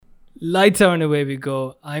Lights out and away we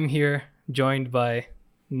go. I'm here, joined by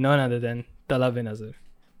none other than Tala bin Azhar.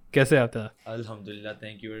 कैसे आप Tala? Alhamdulillah,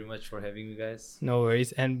 thank you very much for having me, guys. No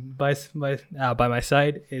worries. And by my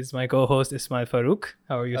side is my co-host Ismail Farouk.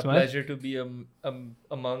 How are you, A Ismail? pleasure to be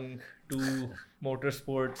among two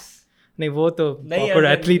motorsports. नहीं वो तो नहीं, proper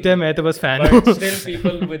as in- athlete है मैं तो बस fan But हूँ. still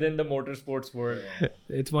people within the motorsports world.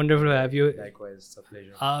 It's wonderful to have you. Likewise, it's a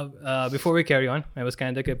pleasure. Before we carry on, I was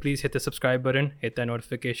kind of like, please hit the subscribe button, hit that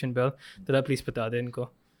notification bell. Tala please बता दे इनको.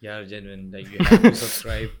 Yeah, genuine. Like, you have to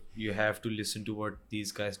subscribe. You have to listen to what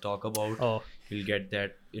these guys talk about. Oh. You'll get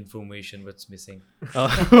that information what's missing.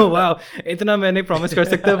 Oh wow, इतना मैं नहीं promise कर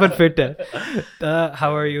सकता पर fit है.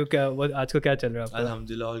 How are you? क्या आज को क्या चल रहा है आपका?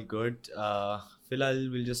 Alhamdulillah, all good. फिलहाल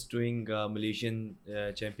we're just doing Malaysian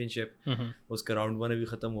championship. उसका round 1 अभी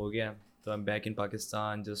ख़त्म हो गया. So I'm back in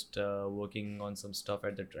Pakistan, just working on some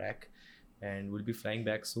stuff at the track. And we'll be flying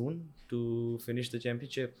back soon to finish the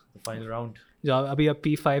championship, the final round. जो अभी आप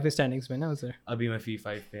P5 standings में ना उधर. अभी मैं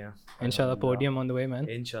P5 पे हैं. Inshallah podium on the way, man.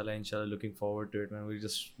 Inshallah, looking forward to it, man.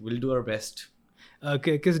 We'll do our best.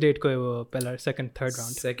 किस डेट को है वो पहला second third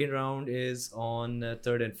round? Second round is on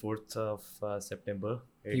 3rd and 4th of September.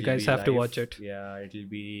 You guys have to watch it. Yeah, it'll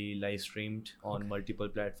be live streamed on multiple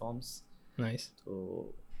platforms. Nice.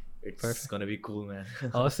 So it's Perfect. gonna be cool, man.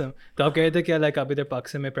 Awesome. तो आप कह रहे थे क्या like आप इधर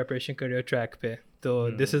पाकिस्तान में preparation कर रहे हो track पे. तो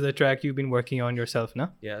this is the track you've been working on yourself, ना?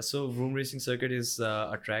 Yeah, so Vroom Racing Circuit is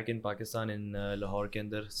a track in Pakistan in Lahore के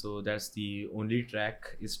अंदर. So that's the only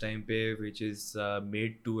track इस time पे which is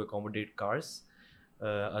made to accommodate cars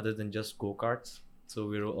other than just go-karts. So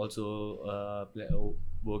we're also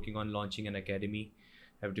working on launching an academy,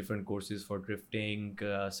 have different courses for drifting,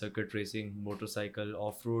 circuit racing, motorcycle,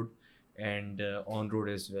 off-road and on-road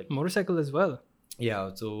as well. Motorcycle as well. Yeah,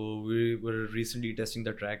 so we were recently testing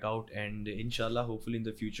the track out and inshallah hopefully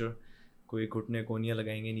in the future कोई घुटने कोनियाँ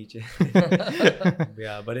लगाएंगे नीचे.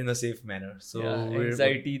 Yeah, but in a safe manner. So we're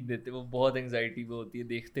anxiety देते वो बहुत anxiety वो होती है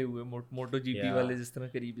देखते हुए मोटो जीपी Yeah. वाले जिस तरह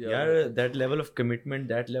करीब जा यार रहे हैं. that level of commitment,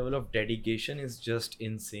 that level of dedication is just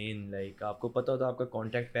insane. Like आपको पता होता है आपका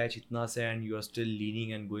contact patch इतना से and you are still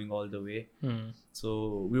leaning and going all the way. So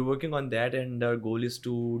we're working on that and our goal is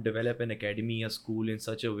to develop an academy, a school in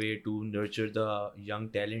such a way to nurture the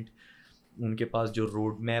young talent. उनके पास जो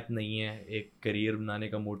road map नहीं है एक career बनाने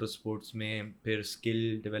का motor sports में, फिर skill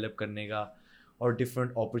develop करने का और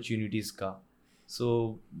डिफरेंट अपॉर्चुनिटीज़ का. So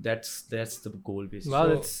that's the goal basically. Wow,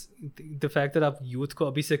 that's the fact that आप youth को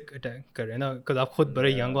अभी से attack कर रहे हैं ना, because आप खुद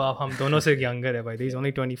बड़े young हो, आप हम दोनों से younger है भाई. He's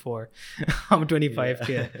only 24, हम 25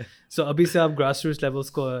 के हैं. So अभी से आप grassroots levels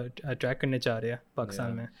को attract करने चाह रहे हैं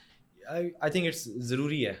पाकिस्तान में. आई थिंक इट्स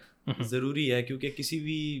ज़रूरी है क्योंकि किसी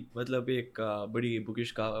भी मतलब एक बड़ी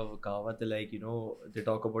बुकिश कहावत है like you know they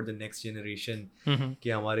talk about the next generation कि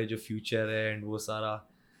हमारे जो फ्यूचर है एंड वो सारा.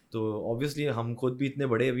 तो ऑब्वियसली हम खुद भी इतने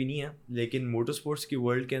बड़े अभी नहीं हैं लेकिन मोटर स्पोर्ट्स की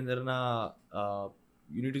वर्ल्ड के अंदर ना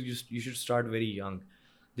you should start very young.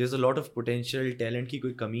 There is a lot of potential talent की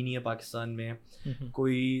कोई कमी नहीं है पाकिस्तान में.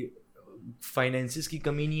 कोई फाइनेंसिस की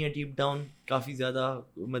कमी नहीं है डीप डाउन. काफ़ी ज़्यादा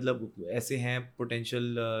मतलब ऐसे हैं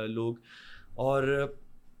पोटेंशियल लोग और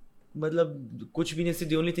मतलब कुछ भी नहीं से.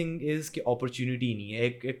 द ओनली थिंग इज़ कि अपॉर्चुनिटी नहीं है.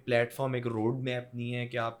 एक प्लेटफॉर्म, एक रोड मैप नहीं है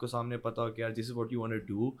कि आपको सामने पता हो कि यार this is what you want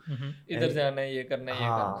to do. इधर जाना है ये करना है ये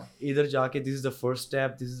करना है. हाँ, इधर जाके this is the first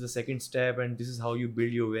step, this is the second step and this is how you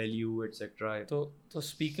build your value etcetera. So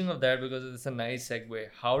speaking of that, because it's a nice segue,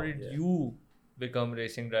 how did you become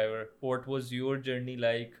racing driver? What was your journey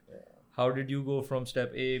like? How did you go from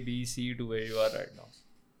step A, B, C to where you are right now?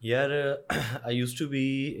 यार I used to be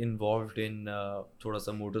involved in थोड़ा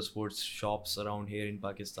सा motor sports shops around here in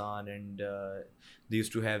Pakistan and they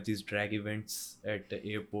used to have these drag events at the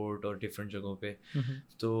airport और different जगहों पे.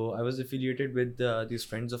 तो I was affiliated with these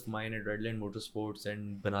friends of mine at Redland Motorsports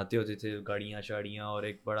and बनाते होते थे गाड़ियाँ शाड़ियाँ और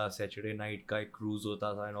एक बड़ा Saturday night का एक cruise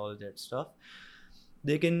होता था and all that stuff.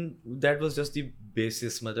 लेकिन that was just the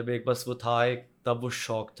basis. मतलब एक बस वो था एक तब वो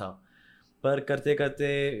शौक था. पर करते करते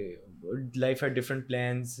life had different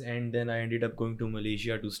plans and then I ended up going to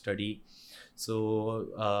Malaysia to study. So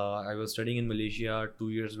I was studying in Malaysia, 2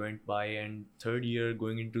 years went by and third year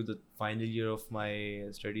going into the final year of my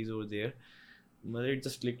studies over there, it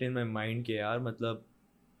just clicked in my mind कि यार मतलब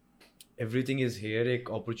everything is here. एक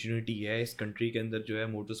opportunity है इस country के अंदर जो है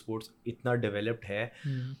motorsports इतना developed है.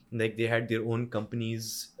 Like they had their own companies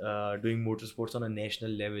doing motorsports on a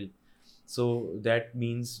national level. So that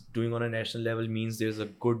means doing on a national level means there's a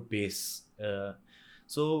good base.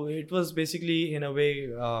 So it was basically in a way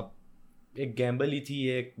एक gamble ही थी.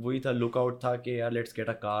 एक वही था lookout था कि यार let's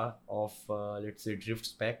get a car of let's say drift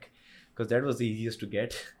spec because that was the easiest to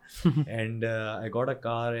get. And I got a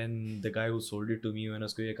car, and the guy who sold it to me, मैंने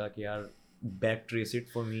उसको ये कहा कि यार back trace it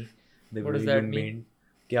for me. The What way does you that mean?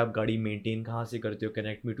 कि आप गाड़ी maintain कहाँ से करते हो,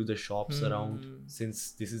 connect me to the shops around,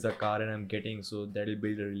 since this is a car and I'm getting, so that will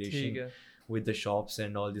build a relation ठीक है. with the shops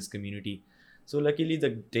and all this community. So luckily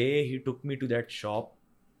the day he took me to that shop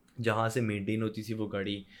जहाँ से maintain होती थी वो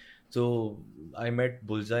गाड़ी, so I met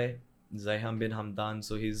Bullseye, Zayham bin Hamdan.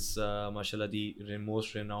 So he's mashallah the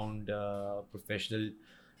most renowned professional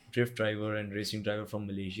drift driver and racing driver from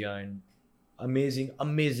Malaysia, and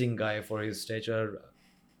amazing guy for his stature,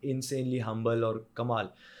 insanely humble और कमाल.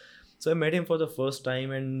 So I met him for the first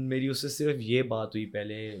time, and मेरी उससे सिर्फ ये बात हुई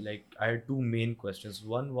पहले. Like I had two main questions.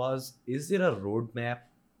 One was, is there a roadmap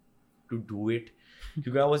to do it?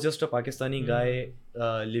 Because I was just a Pakistani guy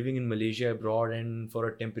living in Malaysia abroad and for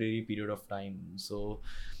a temporary period of time. So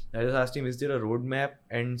I just asked him, is there a roadmap?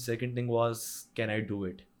 And second thing was, can I do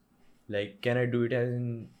it? Like, can I do it as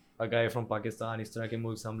in a guy from Pakistan? इस तरह के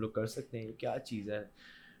मुल्क से हम लोग कर सकते हैं, क्या चीज़ है,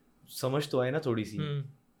 समझ तो आए ना थोड़ी सी.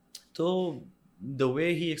 तो the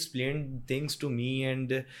way he explained things to me,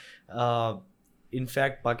 and in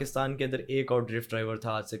fact Pakistan के अंदर एक और ड्रिफ्ट ड्राइवर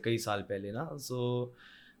था आज से कई साल पहले ना. So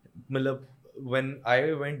मतलब when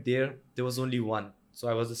I went there was only one, so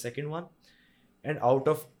I was the second one, and out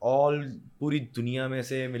of all पूरी दुनिया में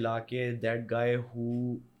से मिला के that guy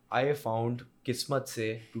who I found किस्मत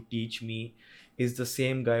से to teach me is the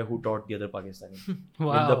same guy who taught the other Pakistani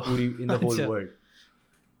in the whole world.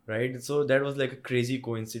 Right, so that was like a crazy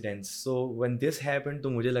coincidence. So when this happened, तो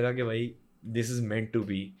मुझे लगा कि भाई this is meant to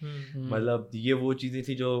be. मतलब ये वो चीज़ें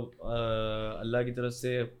थी जो अल्लाह की तरफ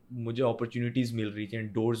से मुझे opportunities मिल रही थी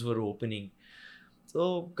and doors were opening. So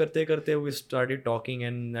करते करते we started talking,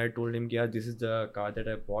 and I told him कि यार this is the car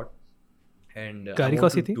that I bought, and गाड़ी कौन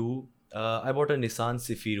सी थी? I bought a Nissan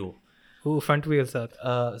Cefiro. वो front wheel साथ?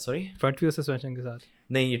 Sorry? Front wheel suspension के साथ?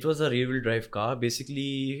 नहीं, it was a rear wheel drive car.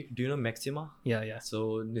 Basically, do you know Maxima? Yeah. So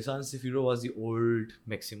Nissan Cefiro was the old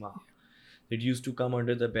Maxima. It used to come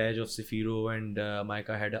under the badge of Cefiro, and my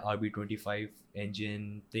car had a RB25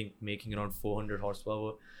 engine, making around 400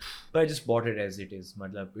 horsepower. But I just bought it as it is.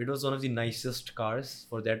 Matlab, it was one of the nicest cars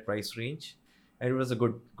for that price range, and it was a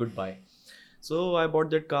good buy. So I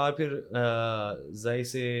bought that car. फिर Zai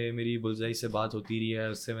से मेरी Bullseye से बात होती रही है,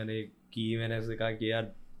 उससे मैंने उससे कहा कि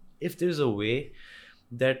यार, if there's a way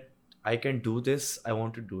that I can do this, I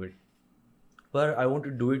want to do it. But I want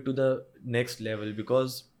to do it to the next level,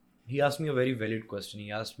 because he asked me a very valid question.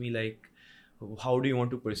 He asked me like, how do you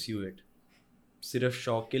want to pursue it? सिर्फ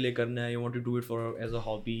शौक के लिए करना है, you want to do it for as a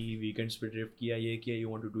hobby, weekends पे trip किया, ये किया, you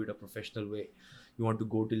want to do it a professional way, you want to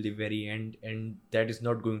go till the very end, and that is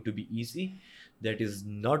not going to be easy, that is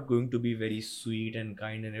not going to be very sweet and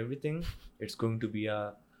kind and everything. It's going to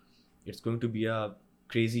be a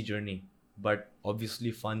crazy journey, but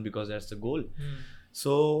obviously fun, because that's the goal.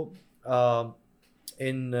 So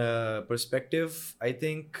in perspective, I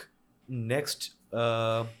think next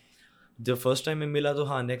the first time मैं मिला तो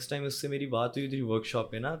हाँ, next time उससे मेरी बात हुई थी workshop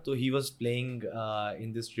पे ना, तो he was playing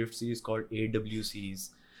in this drift series called AW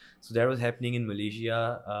series. So that was happening in Malaysia.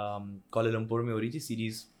 Kuala Lumpur में हो रही थी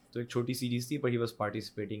series, तो एक छोटी series थी, but he was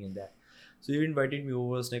participating in that. So he invited me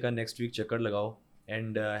over. उसने कहा next week चक्कर लगाओ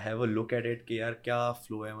and have a look at it कि यार क्या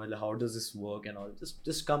flow है, मतलब how does this work and all,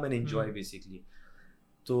 just come and enjoy basically.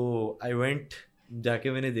 तो I went,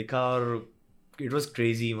 जाके मैंने देखा और it was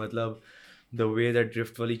crazy. मतलब the way that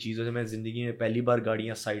drift वाली चीज़ों से मैं ज़िंदगी में पहली बार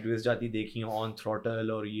गाड़ियाँ sideways जाती देखी हैं on throttle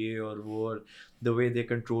और ये और वो, और the way they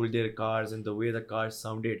controlled their cars and the way the cars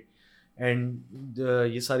sounded, and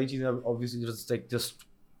ये सारी चीज़ें obviously just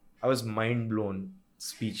I was mind blown,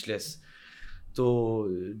 speechless. तो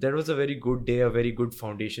that was a very good day, a very good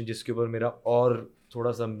foundation जिसके ऊपर मेरा और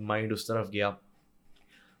थोड़ा सा mind उस तरफ गया.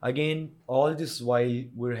 Again, all this while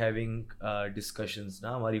we're having discussions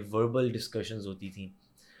ना, हमारी verbal discussions होती थी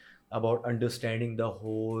about understanding the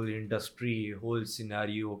whole industry, whole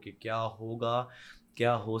scenario, कि क्या होगा,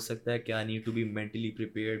 क्या हो सकता है, क्या need to be mentally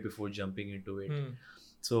prepared before jumping into it.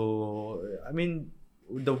 So I mean,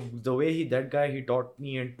 the way that guy taught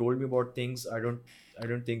me and told me about things, I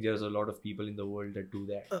don't think there's a lot of people in the world that do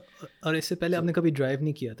that. और इससे पहले आपने कभी drive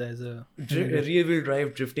नहीं किया था as a rear wheel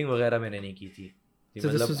drive drifting वगैरह मैंने नहीं की थी. So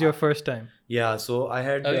this was your first time? Yeah, so I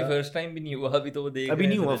had अभी first time भी नहीं हुआ, अभी तो वो देख अभी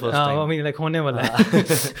नहीं हुआ first time. I mean like होने वाला है.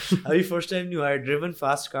 अभी first time नहीं हुआ. I had driven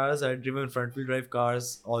fast cars, I had driven front wheel drive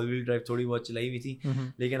cars, all wheel drive थोड़ी बहुत चलाई हुई थी,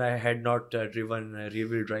 लेकिन I had not driven rear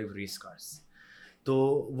wheel drive race cars. तो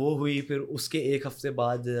वो हुई. फिर उसके एक हफ्ते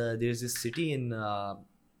बाद there is this city in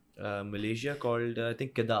Malaysia called I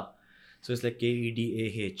think Kedah. So it's like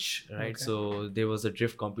KEDAH, right? Okay. So there was a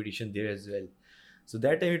drift competition there as well. So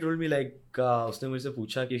that time he told me like उसने मुझसे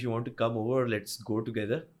पूछा कि if you want to come over let's go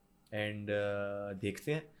together and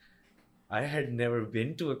देखते हैं. I had never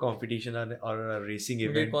been to a competition or a racing ये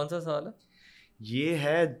event. कौन सा साल है? ये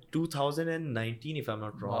है 2019 if I'm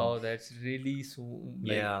not wrong. Wow, that's really soon.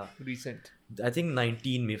 Like, Yeah. recent. I think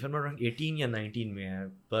 19 में if I'm not wrong 18 या 19 में है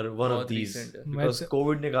पर one of बहुत these recent है. because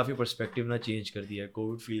COVID ने काफ़ी perspective ना change कर दिया.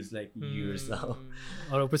 COVID feels like years now.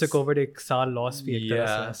 और ऊपर से कोविड एक साल लॉस भी एक तरह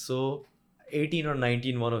Yeah, से. so 18 or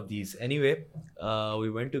 19, one of these. Anyway, we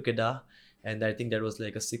went to Kedah, and I think that was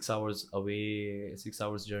like a 6 hours away, 6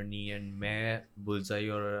 hours journey. And मैं बुलसाई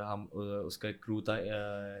और हम उसका crew था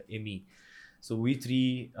Amy. So we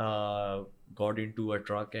three got into a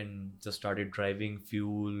truck and just started driving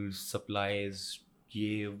fuel, supplies,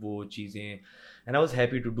 ये वो चीज़ें. And I was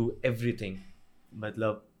happy to do everything.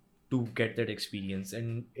 मतलब to get that experience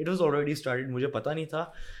and it was already started. मुझे पता नहीं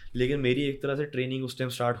था लेकिन मेरी एक तरह से ट्रेनिंग उस टाइम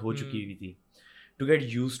स्टार्ट हो चुकी हुई थी to get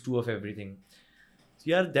used to of everything. So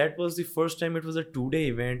yeah, that was the first time. It was a 2-day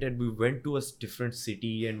event and we went to a different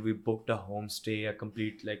city and we booked a homestay, a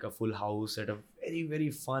complete like a full house at a very very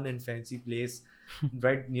fun and fancy place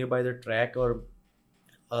right nearby the track. और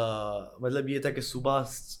मतलब ये था कि सुबह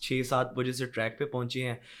 6-7 बजे से track पे पहुँचे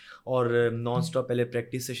हैं और नॉन स्टॉप पहले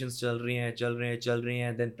प्रैक्टिस सेशंस चल रही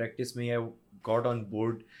हैं then practice में I got on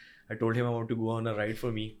board. I told him I want to go on a ride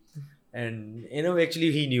for me and you know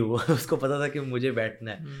actually he knew उसको पता था कि मुझे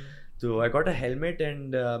बैठना है. तो I got a helmet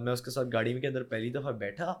and मैं उसके साथ गाड़ी में के अंदर पहली दफ़ा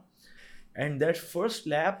बैठा and that first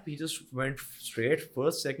lap he just went straight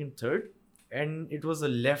first, second, third and it was a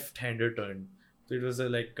left-hander turn. So it was a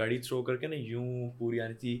like गाड़ी throw करके ना यूं पूरी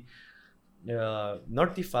आनी थी.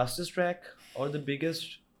 Not the fastest track or the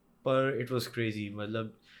biggest पर it was crazy.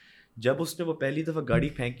 मतलब जब उसने वो पहली दफ़ा गाड़ी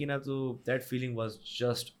फेंकी ना तो that feeling was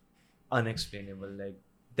just unexplainable. Like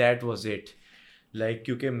that was it. Like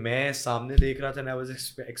क्योंकि मैं सामने देख रहा था and I was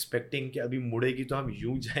expecting कि अभी मुड़ेगी तो हम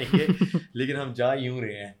यूं जाएंगे लेकिन हम जा यूं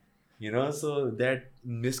रहे हैं. You know, so that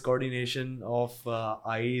miscoordination of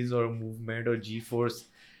eyes or movement or G-force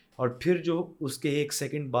और फिर जो उसके 1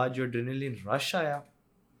 सेकंड बाद जो adrenaline rush आया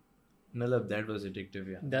मतलब that was addictive.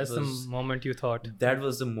 Yeah, That's the moment you thought. that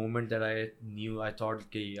was the moment that I knew. I thought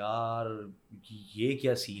कि यार ये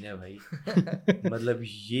क्या सीन है भाई मतलब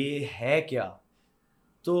ये है क्या.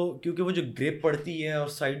 तो क्योंकि वो जो ग्रिप पड़ती है और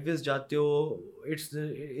साइडवेज जाते हो इट्स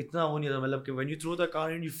इतना वो नहीं था. मतलब कि when you throw the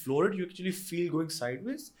car and you floor it you actually feel going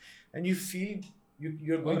sideways and you feel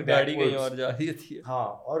you are going गाड़ी कहीं और जा रही थी. हाँ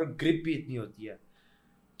और ग्रिप भी इतनी होती है.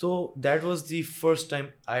 तो that was the first time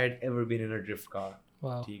I had ever been in a drift car.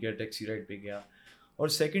 ठीक है, टैक्सी राइड पे गया. और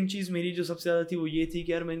सेकंड चीज़ मेरी जो सबसे ज़्यादा थी वो ये थी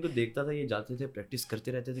कि यार मैं इनको देखता था ये जाते थे प्रैक्टिस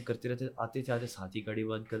करते रहते आते थे साथ ही गाड़ी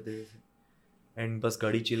बंद कर देते थे एंड बस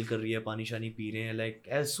गाड़ी चिल कर रही है, पानी शानी पी रहे हैं. Like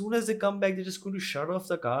as soon as they come back they just going to shut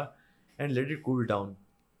off the car and let it cool down.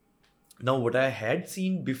 Now what I had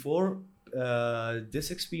seen before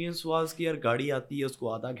this experience was कि यार गाड़ी आती है उसको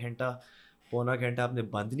आधा घंटा पौना घंटा आपने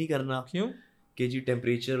बंद नहीं करना. क्यों? कि जी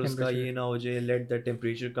टेम्परेचर उसका ये ना हो जाए. Let the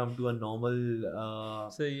temperature come to a normal.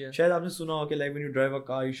 सही है. शायद आपने सुना हो कि like when you drive a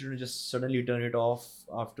car you should just suddenly turn it of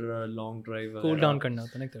after a long drive. Cool down करना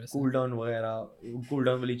होता है ना एक तरह से. कूल डाउन वगैरह कूल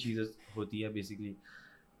डाउन वाली चीज़ें होती है basically.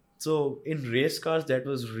 So in race cars that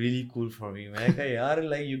was really cool for me. मैंने कहा यार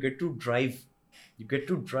like you get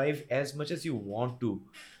to drive as much as you want to.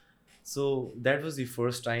 So that was the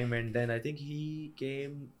first time and then I think he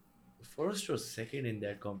came first or second in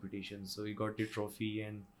that competition, so he got the trophy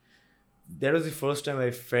and that was the first time I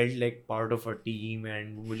felt like part of a team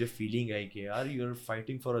and मुझे feeling आई कि यार you're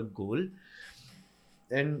fighting for a goal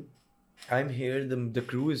and I'm here, the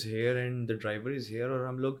crew is here and the driver is here और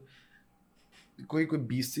हम लोग कोई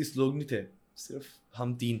 20-30 लोग नहीं थे, सिर्फ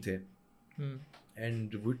हम 3 थे.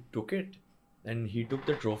 And we took it and he took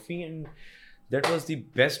the trophy and that was the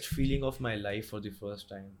best feeling of my life for the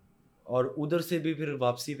first time. और उधर से भी फिर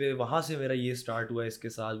वापसी पे वहाँ से मेरा ये स्टार्ट हुआ इसके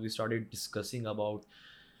साथ. We started discussing about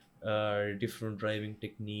different driving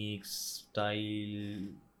techniques, style,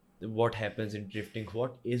 what happens in drifting,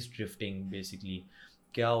 what is drifting basically,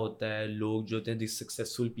 क्या होता है, लोग जो होते हैं the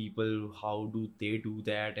successful people how do they do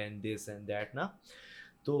that and this and that ना.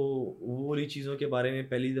 तो वो वाली चीज़ों के बारे में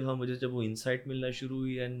पहली दफ़ा मुझे जब वो इंसाइट मिलना शुरू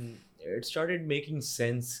हुई and it started making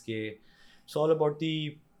sense के इट्स ऑल अबाउट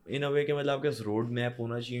दी इन अ वे कि मतलब आपके पास रोड मैप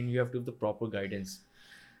होना चाहिए and you have to the proper guidance.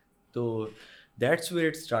 तो that's where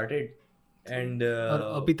it started and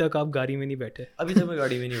अभी तक आप गाड़ी में नहीं बैठे? अभी तक मैं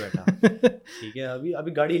गाड़ी में नहीं बैठा. ठीक है,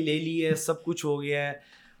 अभी गाड़ी ले ली है, सब कुछ हो गया है.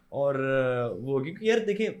 और वो क्योंकि यार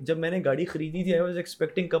देखिए जब मैंने गाड़ी खरीदी थी I was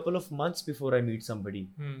expecting couple of months before I meet somebody.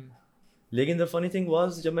 लेकिन द फनी थिंग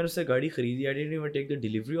वाज जब मैंने उससे गाड़ी खरीदी I didn't even take the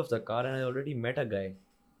delivery of the car and I already met a guy.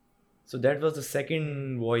 So that was the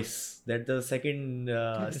second voice, that the second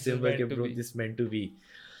This is symbol meant के to bro be. this meant to be.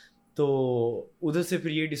 तो उधर से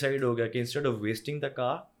फिर ये decide हो गया कि instead of wasting the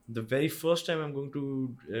car, the very first time I am going to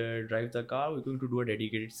drive the car, we going to do a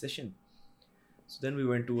dedicated session. So then we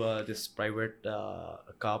went to this private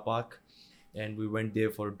car park and we went there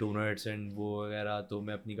for donuts and वो वगैरह. तो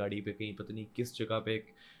मैं अपनी गाड़ी पे कहीं पता नहीं किस जगह पे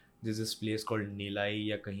this place called नीलाई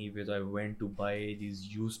या कहीं पे, तो I went to buy these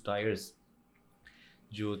used tires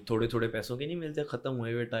जो थोड़े थोड़े पैसों के नहीं मिलते, ख़त्म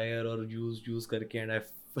हुए हुए टायर और यूज़ करके. एंड आई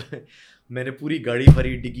मैंने पूरी गाड़ी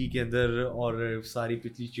भरी डिग्गी के अंदर और सारी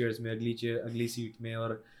पिछली चेयर्स में, अगली सीट में,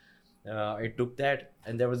 और आई took that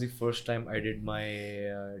and that was the first time I did my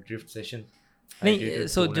drift session. नहीं,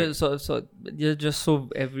 so just so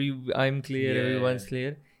I'm clear, Yeah. everyone's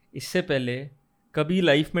clear. इससे पहले कभी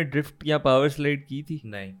लाइफ में ड्रिफ्ट या पावर स्लाइड की थी?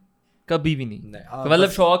 नहीं, कभी भी नहीं. नहीं, मतलब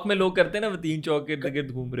बस शौक में लोग करते हैं ना, वो 3 चौक के इर्द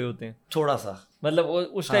गिर्द घूम रहे होते हैं, थोड़ा सा, मतलब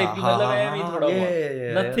उस टाइप की, मतलब है भी थोड़ा बहुत,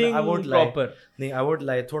 नथिंग प्रॉपर. नहीं, आई वुड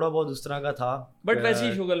लाई, थोड़ा बहुत उस तरह का था, But वैसे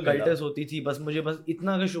ही शुगल मिला. कल्टस होती थी बस. मुझे बस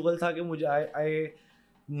इतना का शुगल था कि मुझे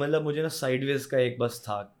मतलब मुझे ना साइडवेज का एक बस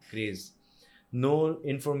था craze. No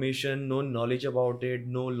information, no knowledge about it,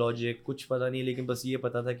 no logic, कुछ पता नहीं, लेकिन बस ये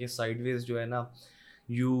पता था कि साइडवेज जो है ना,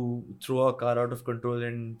 you throw a car out of control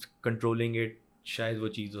and controlling it, शायद वो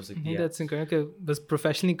चीज़ हो सकती नहीं, है. that's incredible कि बस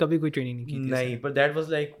प्रोफेशनली कभी कोई ट्रेनिंग नहीं की थी. नहीं, पर दैट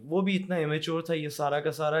वाज लाइक, वो भी इतना इमेच्योर था ये सारा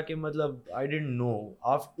का सारा कि मतलब आई डिडंट नो.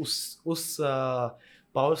 आप उस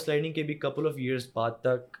पावर स्लाइडिंग के भी कपल ऑफ इयर्स बाद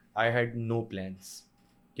तक आई हैड नो प्लान्स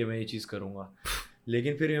कि मैं ये चीज़ करूँगा.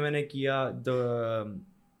 लेकिन फिर मैंने किया.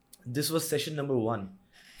 This was session number 1.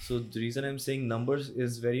 So the reason I'm saying numbers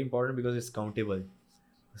is very important because it's countable.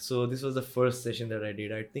 So this was the first session that I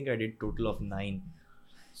did. I think I did total of 9.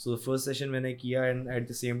 So the first session मैंने किया and at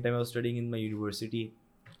the same time I was studying in my university.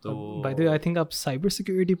 तो By the way, I think आप cyber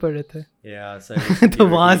security पढ़ रहे थे. Yeah, तो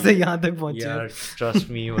वहाँ से यहाँ तक पहुँचे. यार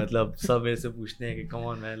trust me, मतलब सब मेरे से पूछते हैं कि come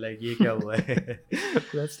on man, like ये क्या हुआ है.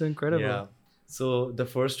 That's so incredible. Yeah. So the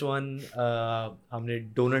first one हमने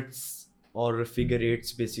donuts और figure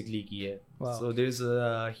eights basically की है. Wow. So there's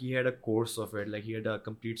he had a course of it, like he had a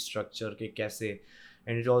complete structure के कैसे,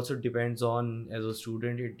 and it also depends on, as a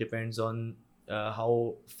student, it depends on how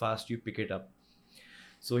fast you pick it up.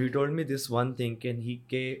 So he told me this one thing, he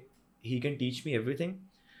can teach me everything,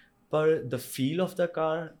 but the feel of the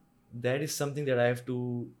car, that is something that I have to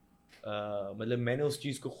मतलब मैंने उस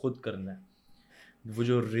चीज़ को खुद करना है. वो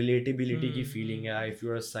जो relatability की फीलिंग है, if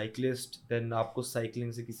you are a cyclist then आपको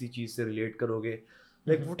साइकिलिंग से किसी चीज़ से रिलेट करोगे,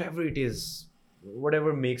 like what ever it is, what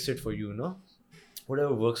ever makes it for you, no, what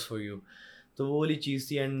ever works for you. तो वो वाली चीज़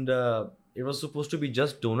थी. And it was suppose to be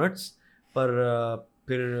just donuts, पर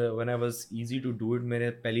फिर when I was easy to do it, मैंने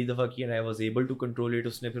पहली दफ़ा किया and I was able to control it.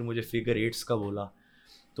 उसने फिर मुझे फिगर एट्स का बोला,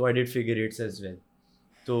 तो I did figure एट्स as well.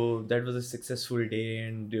 तो that was a successful day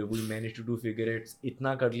and we manage to do figure एट्स.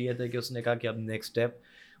 इतना कर लिया था कि उसने कहा कि अब next step,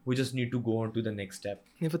 we just need to go on to the next step.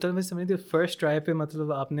 नहीं पता, मैं समझ लिया फर्स्ट ट्राई पे,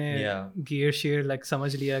 मतलब आपने गियर शेयर लाइक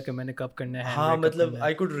समझ लिया कि मैंने कब करना है. हाँ, मतलब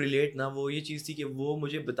आई कुड रिलेट ना. वो ये चीज़ थी कि वो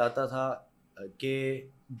मुझे बताता था कि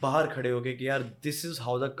बाहर खड़े होके कि यार this is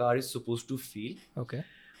how the car is suppose to feel. Okay.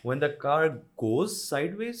 When the car goes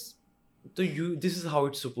sideways, तो you this is how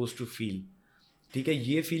it's suppose to feel. ठीक है,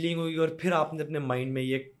 ये फीलिंग होगी. और फिर आपने अपने माइंड में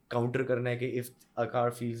ये काउंटर करना है कि if a car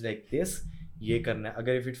feels like this, ये करना है.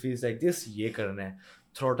 अगर if it feels like this, ये करना है.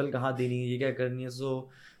 थ्रॉटल कहाँ देनी है, ये क्या करनी है. सो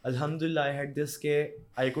अल्हम्दुलिल्लाह आई हैड दिस के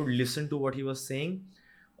I could listen to what he was saying,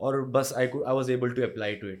 और बस आई was able to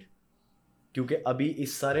apply to it. क्योंकि अभी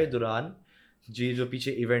इस सारे दौरान जी जो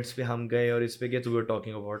पीछे इवेंट्स पे हम गए और इस पे गए, तो we were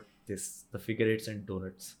talking about this, the figure eights and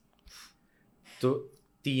donuts. तो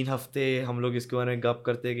 3 हफ्ते हम लोग इसके बारे में गप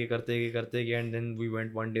करते गए and then we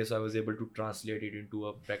went one day, so I was able to translate it into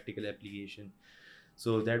a practical application.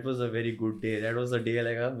 So that was a very good day. That was the day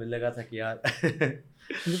लगा था कि यार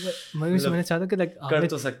मैं समझना चाहता कि लाइक कर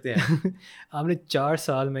तो सकते हैं. आपने 4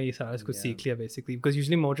 साल में ये सारा कुछ सीख लिया basically, because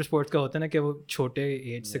usually motor sports का होता है ना कि वो छोटे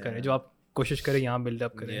एज से करें, जो आप कोशिश करें यहाँ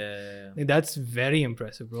बिल्डअप करें. That's very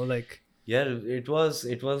impressive bro. Like yeah, it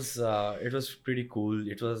was pretty cool.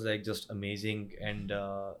 It was like just amazing. And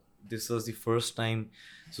this was the first time.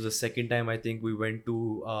 So the second time I think we went to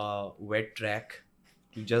wet track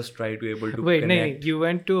to just try to able to wait connect. no, you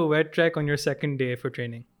went to a wet track on your second day for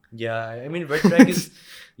training. Yeah, I mean wet track is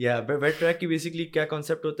yeah, but wet track की basically क्या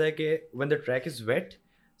concept होता है कि when the track is wet,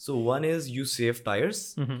 so one is you save tires,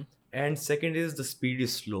 and second is the speed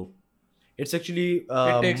is slow. It's actually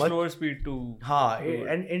it takes slower speed to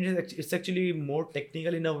and it's actually more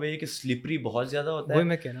technical in a way कि slippery बहुत ज़्यादा होता वही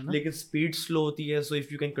मैं कह रहा हूँ ना, लेकिन speed slow होती है. So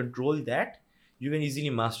if you can control that, you can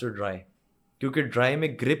easily master dry. क्योंकि ड्राई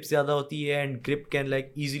में ग्रिप ज़्यादा होती है and grip can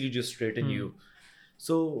like easily just straighten you.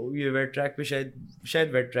 सो ये वेट ट्रैक पे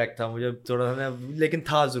शायद वेट ट्रैक था, मुझे थोड़ा सा ना, लेकिन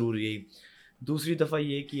था ज़रूर यही. दूसरी दफ़ा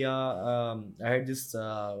ये किया, आई हैड दिस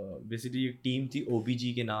बेसिकली एक टीम थी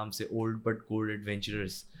OBG के नाम से, ओल्ड बट गोल्ड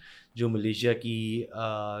एडवेंचरर्स, जो मलेशिया की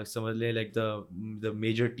समझ लें लाइक द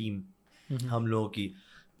मेजर टीम हम लोगों की.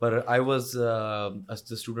 पर I was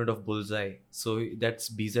the student of bullseye, so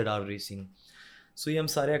that's BZR racing. सो ये हम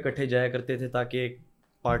सारे इकट्ठे जाया करते थे ताकि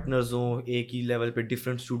पार्टनर्स हों, एक ही लेवल पे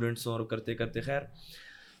डिफरेंट स्टूडेंट्स हों, और करते करते खैर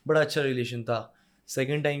बड़ा अच्छा रिलेशन था.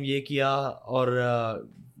 सेकेंड टाइम ये किया और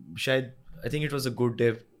शायद I think it was a good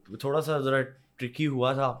day. थोड़ा सा ज़रा ट्रिकी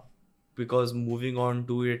हुआ था because moving on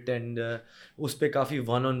to it, and उस पर काफ़ी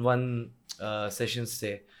 1-on-1 सेशंस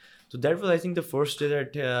थे. तो that was I think the first day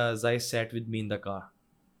that Zai sat with me in the car.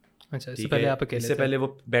 अच्छा, इससे पहले आप अकेले इससे थे? पहले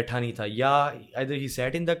वो बैठा नहीं था, या either he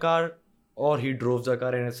sat in the car or he drove the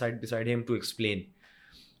car and I sat beside him to explain.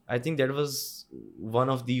 I think that was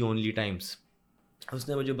one of the only times.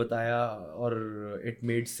 उसने मुझे बताया और it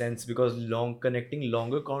made sense because connecting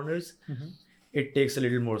longer corners, it takes a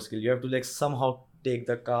little more skill. You have to like somehow take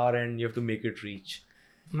the car and you have to make it reach.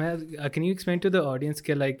 Can you explain to the audience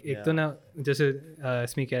कि like एक तो ना जैसे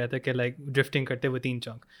इसमें कह रहा था कि like drifting करते हुए 3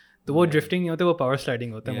 चंक, तो वो ड्रिफ्टिंग नहीं होता, वो पावर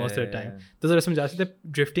स्लाइडिंग होता है मोस्ट ऑफ द टाइम. तो ज़रा समझा सकते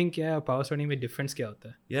हैं ड्रिफ्टिंग क्या है और पावर स्लाइडिंग में डिफरेंस क्या होता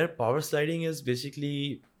है? यार पावर स्लाइडिंग इज़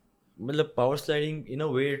बेसिकली, मतलब power sliding in a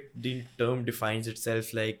way the term defines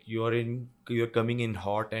itself like you are coming in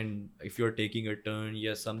hot and if you are taking a turn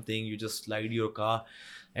या something, you just slide your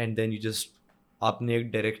car and then you just, आपने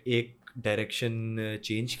एक direction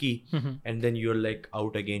change की and then you are like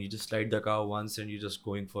out again, you just slide the car once and you just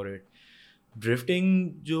going for it.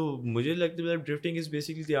 Drifting जो मुझे लगता है, drifting is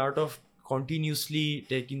basically the art of continuously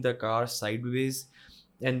taking the car sideways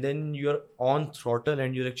and then you're on throttle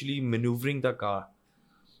and you're actually maneuvering the car.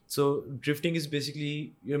 So drifting is basically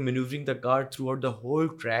you're maneuvering the car throughout the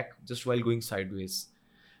whole track just while going sideways.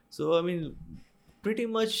 So I mean pretty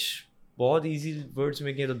much बहुत easy words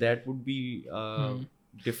making, so that would be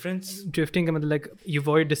difference. Drifting का मतलब like you've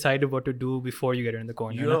already decided what to do before you get in the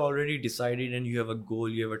corner. You're already decided and you have a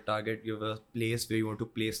goal, you have a target, you have a place where you want to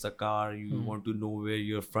place the car, you want to know where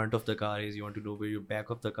your front of the car is, you want to know where your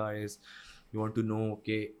back of the car is, you want to know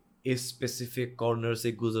okay इस specific corner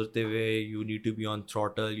से गुजरते हुए you need to be on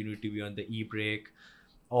throttle, you need to be on the e-brake,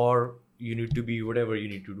 or you need to be whatever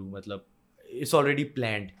you need to do. मतलब it's already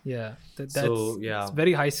planned. Yeah, that's yeah, it's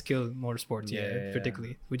very high skill motorsports. Yeah,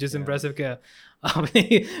 particularly, which is impressive. क्या आपने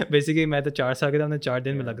basically मैं तो 4 साल के था, हमने 4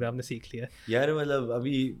 दिन में लग रहा है आपने सीख लिया. यार मतलब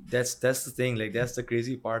अभी that's the thing, like that's the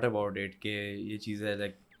crazy part about it कि ये चीज़ है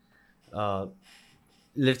like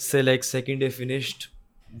let's say like second day finished,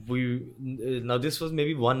 we now this was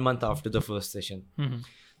maybe 1 month after the first session.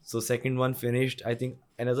 So second one finished, I think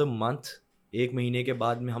another month, 1 महीने के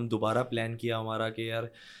बाद में हम दोबारा plan किया हमारा कि यार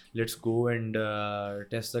let's go and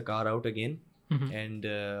test the car out again and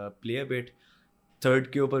play a bit. Third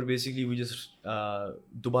के ऊपर बेसिकली वी जस्ट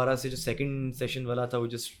दोबारा से जो सेकंड सेशन वाला था, we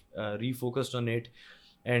just रीफोकस्ड on it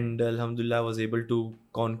and अल्हम्दुलिल्लाह was able to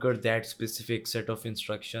conquer that specific set of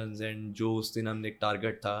instructions. And जो उस दिन हमने एक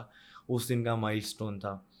टारगेट था, उस दिन का माइलस्टोन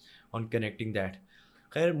था on connecting that.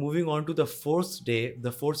 Khair, moving on to the fourth day,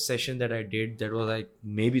 the fourth session that I did, that was like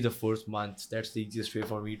maybe the first month. That's the easiest way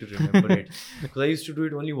for me to remember it. Because I used to do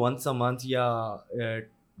it only once a month,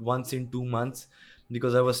 once in 2 months,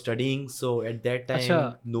 because I was studying. So at that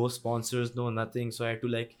time, no sponsors, no nothing. So I had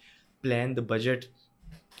to like plan the budget.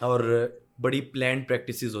 और बड़ी planned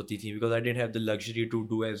practices होती थी because I didn't have the luxury to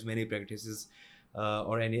do as many practices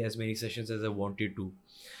or as many sessions as I wanted to.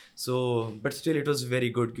 So but still it was very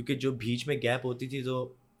good क्योंकि जो बीच में gap होती थी तो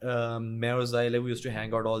मैं और Zai, we used to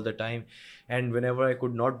hang out all the time, and whenever I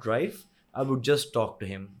could not drive, I would just talk to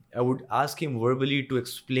him. I would ask him verbally to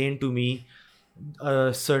explain to me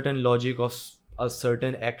a certain logic of a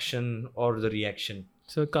certain action or the reaction.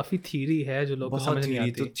 So काफ़ी theory है जो लोगों को समझ नहीं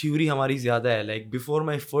आती. तो theory हमारी ज़्यादा है. Like before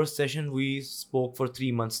my first session we spoke for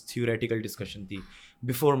 3 months, theoretical discussion थी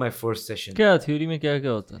before my first session. क्या theory में क्या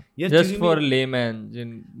क्या होता है? Just for layman,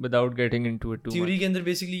 without getting into it too much. Theory के अंदर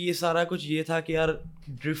basically ये सारा कुछ ये था कि यार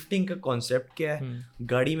drifting का concept क्या है,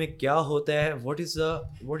 गाड़ी में क्या होता है,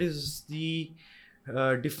 what is the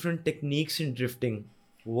different techniques in drifting,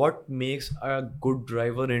 what makes a good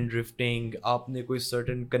driver in drifting. आपने कोई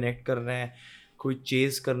certain connect करना है, कोई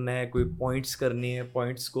चेज़ करना है, कोई पॉइंट्स करनी है,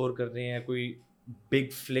 पॉइंट स्कोर करने हैं, कोई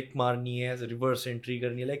बिग फ्लिक मारनी है, रिवर्स एंट्री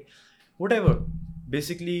करनी है, like what ever,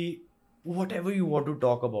 basically what ever you want to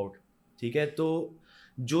talk about. ठीक है, तो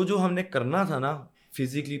जो हमने करना था ना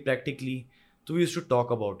फिजिकली प्रैक्टिकली, तो we used to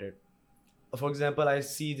talk about it. for example, I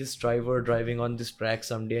see this driver driving on this track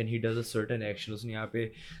someday and he does a certain action. उसने यहाँ पे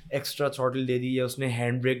extra throttle दे दी या उसने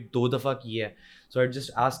handbrake 2 दफ़ा किया है. So I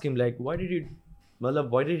just ask him like, why did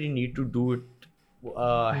he need to do it?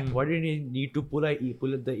 Why did he need to pull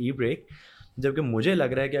the e-brake? जबकि मुझे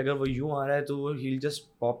लग रहा है कि अगर वो यूँ आ रहा है तो he'll just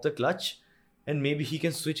pop the clutch and maybe he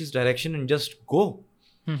can switch his direction and just go.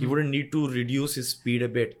 He wouldn't need to reduce his speed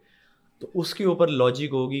a bit. तो उसके ऊपर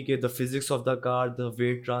लॉजिक होगी कि the physics of the car, the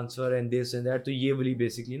weight transfer and this and that. तो ये वाली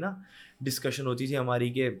basically ना discussion होती थी हमारी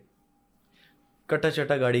के कटा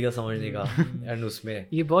चटा गाड़ी का समझने का. एंड उसमें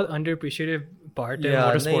ये बहुत अंडर अप्रिशिएटेड पार्ट है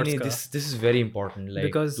मोटरस्पोर्ट्स का. This is very important like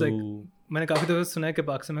because मैंने काफ़ी दफ़ा सुना है कि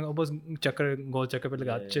पाकिस्तान में बस गोल चक्कर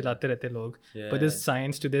पे चलाते रहते हैं लोग. But this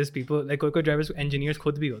science to this people like कोई ड्राइवर्स इंजीनियर्स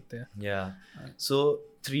खुद भी होते हैं. सो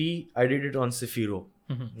 3 I did it on Cefiro.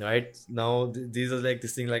 Right now these are like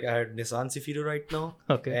this thing, like I had Nissan Cefiro right now.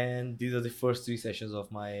 Okay. And these are the first 3 sessions of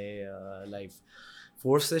my life.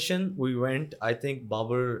 4th session we went, I think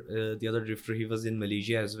Babar, the other drifter, he was in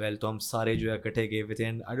Malaysia as well. तो हम सारे जो है इकट्ठे गए हुए थे.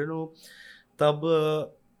 And I don't know तब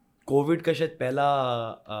कोविड का शायद पहला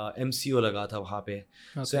MCO लगा था वहाँ पे.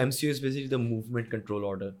 So MCO is basically the movement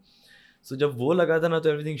control order. So जब वो लगा था ना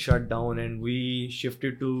तो everything shut down and we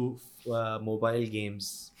shifted to mobile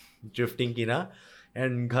games, drifting की ना.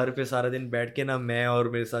 एंड घर पे सारा दिन बैठ के ना मैं और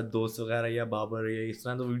मेरे साथ दोस्त वगैरह या बाबर या इस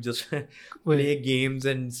तरह तो we just play games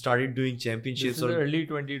and started doing championships. और early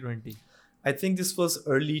 2020 I think this was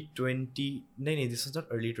early 20. नहीं this was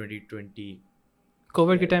not early 2020.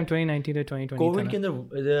 Covid के टाइम 2019 to 2020 कोविड के अंदर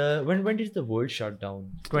when did the world shut down?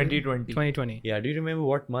 2020. Yeah, do you remember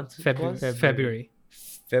what month?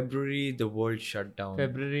 February the world shut down.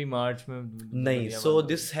 February March में नहीं. So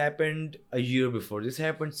this happened a year before. This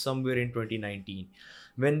happened somewhere in 2019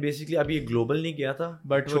 when basically अभी ये global नहीं गया था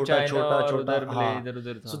but छोटा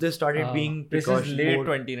इधर so they started being this is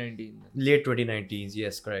late 2019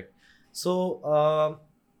 yes correct. So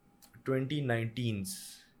 2019's.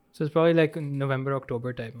 So it's probably like November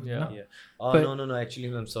October type. No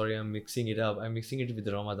actually I'm sorry, I'm mixing it up. I'm mixing it with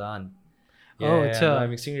Ramadan. I'm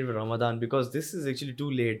mixing it with Ramadan because this is actually too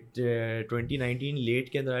late. 2019 late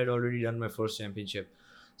के अंदर I had already done my first championship.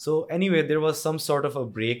 So anyway, there was some sort of a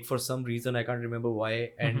break for some reason. I can't remember why,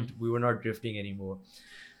 and we were not drifting anymore.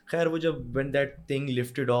 खैर वो जब when that thing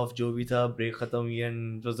lifted off जो भी था break ख़त्म हुई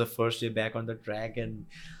and it was the first day back on the track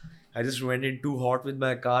and I just went in too hot with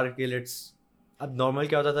my car कि let's. अब नॉर्मल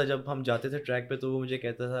क्या होता था जब हम जाते थे ट्रैक पे तो वो मुझे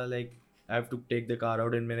कहता था like I have to take the car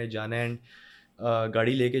out and मैंने जाना है एंड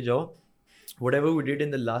गाड़ी लेके जाओ. Whatever we did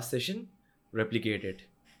in the last session, replicate it.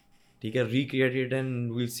 ठीक है, recreate it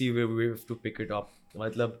and we'll see where we have to pick it up.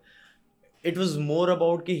 मतलब it was more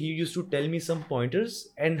about कि he used to tell me some pointers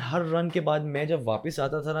and her run के बाद मैं जब वापस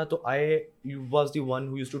आता था ना तो I was the one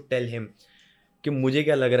who used to tell him कि मुझे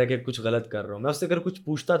क्या लग रहा है कि कुछ गलत कर रहा हूँ. मैं उससे अगर कुछ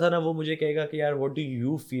पूछता था ना वो मुझे कहेगा कि यार what do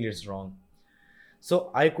you feel is wrong. So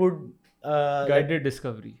I could guided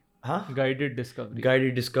discovery. Guided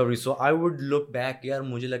discovery. So I would look back, यार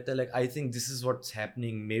मुझे लगता है like I think this is what's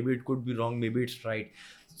happening. Maybe it could be wrong, maybe it's right.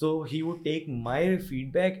 So he would take my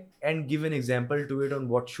feedback and give an example to it on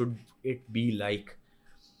what should it be like.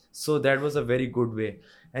 So that was a very good way.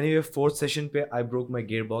 Anyway, 4th session पे I broke my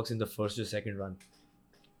gearbox in the first or second run.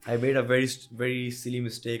 I made a very silly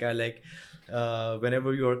mistake. I like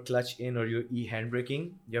whenever you're clutch in or you're handbraking,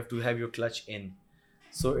 you have to have your clutch in.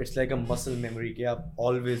 So it's like a muscle memory कि आप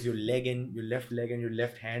always your left leg and your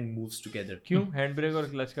left hand moves together. क्यों handbrake और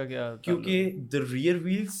clutch का क्या? क्योंकि the rear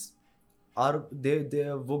wheels are they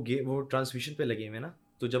वो transmission पे लगे हुए हैं ना.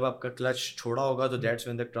 तो जब आपका clutch छोड़ा होगा तो that's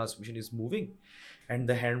when the transmission is moving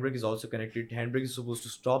and the handbrake is also connected. Handbrake is supposed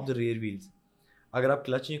to stop the rear wheels. अगर आप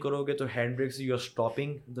clutch नहीं करोगे तो handbrake से you are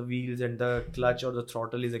stopping the wheels and the clutch or the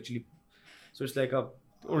throttle is actually so it's like a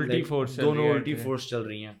उल्टी force दोनों उल्टी force चल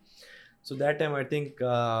रही हैं. So that time I think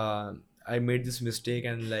I made this mistake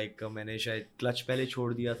and like मैंने शायद clutch पहले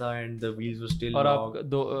छोड़ दिया था and the wheels were still और आप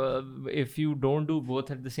if you don't do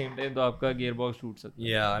both at the same time तो आपका gearbox टूट सकता है.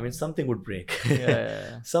 Yeah, I mean something would break.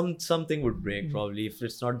 Something would break probably. If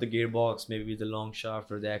it's not the gearbox, maybe the long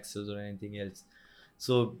shaft or the axles or anything else.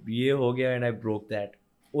 So ये हो गया and I broke that.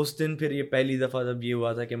 उस दिन फिर ये पहली दफ़ा जब ये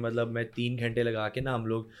हुआ था कि मतलब मैं 3 घंटे लगा के ना हम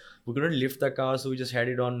लोग we couldn't lift the car so we just had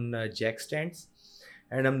it on jack stands.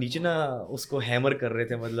 And हम नीचे ना उसको हैमर कर रहे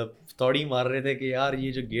थे, मतलब तौड़ी मार रहे थे कि यार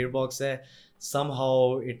ये जो गियर बॉक्स है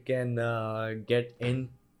somehow it can get in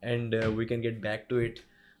and we can get back to it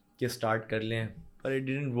कि स्टार्ट कर लें. पर it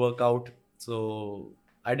didn't work out so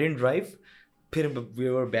I didn't drive. फिर we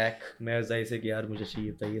were back. मैं जाहिर से कि यार मुझे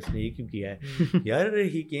चाहिए था, इसने ये क्यों किया है यार.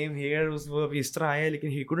 he came here, वो अभी इस तरह आया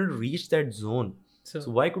लेकिन he couldn't reach that zone.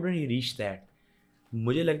 So why couldn't he reach that?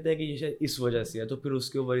 मुझे लगता है कि ये शायद इस वजह से है, तो फिर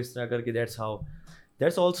उसके ऊपर इस तरह करके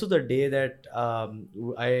that's also the day that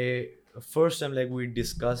I first time like we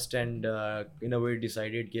discussed and in a way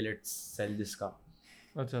decided कि let's sell this car.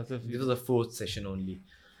 अच्छा, This was the fourth session only.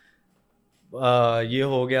 ये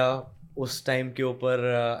हो गया उस टाइम के ऊपर.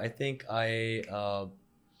 I think I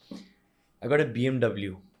got a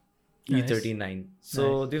BMW E39.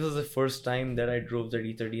 So this was the first time that I drove the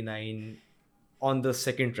E39 on the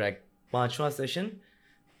second track. 5वां session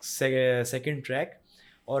second track,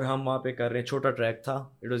 और हम वहाँ पे कर रहे हैं. छोटा ट्रैक था,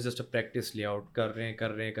 it was just a practice layout. कर रहे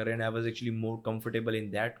हैं. I was actually more comfortable in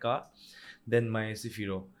that car than my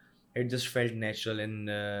Cefiro. It just felt natural and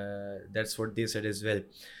that's what they said as well.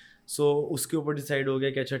 So उसके ऊपर डिसाइड हो गया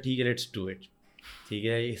कि अच्छा ठीक है, लेट्स डू इट. ठीक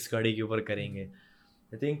है, इस गाड़ी के ऊपर करेंगे.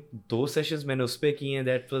 आई थिंक 2 सेशंस मैंने उस पर किए हैं.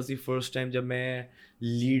 That was the first time जब मैं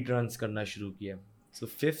लीड रन्स करना शुरू किया. सो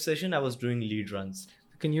 5th session I was doing lead runs.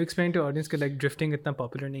 Can you explain to audience कि like drifting इतना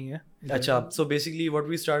popular नहीं है? अच्छा, so basically what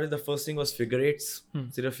we started, the first thing was figure eights.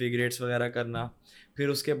 सिर्फ figure eights वगैरह करना. फिर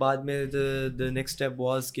उसके बाद में the next step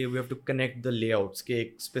was कि we have to connect the layouts. कि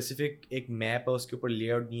एक specific एक map है, उसके ऊपर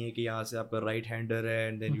layout नहीं है कि यहाँ से आपका right hander है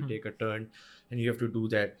and then you take a turn and you have to do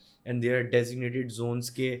that. And there are designated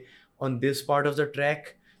zones के on this part of the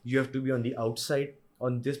track you have to be on the outside.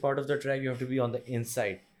 On this part of the track you have to be on the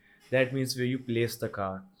inside. That means where you place the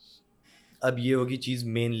car. अब ये होगी चीज़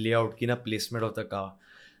main layout की ना, placement of the car.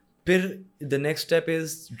 फिर the next step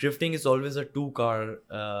is drifting is always a 2 car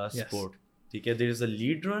sport. ठीक है, there is a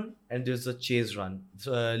lead run and there is a chase run.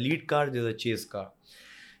 Lead car, there is a chase car,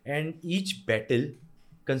 and each battle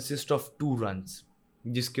consist of 2 runs,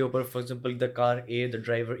 जिसके ऊपर for example the car A, the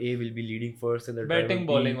driver A will be leading first and the batting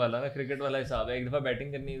bowling वाला ना, cricket वाला हिसाब है, एक दफा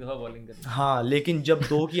batting करनी, एक दफा बॉलिंग करनी. हाँ, लेकिन जब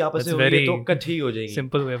 2 की आपस में होगी तो इकट्ठी हो जाएंगी.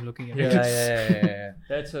 Simple way of looking at it. Yeah.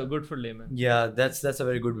 That's good for layman. Yeah, that's a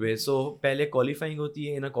very good way. So पहले qualifying होती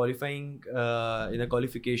है. In a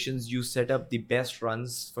qualifications you set up the best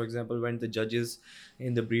runs. For example, when the judges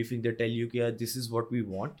in the briefing they tell you कि यार this is what we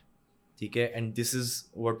want, ठीक है, and this is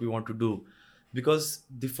what we want to do. Because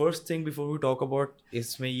the first thing before we talk about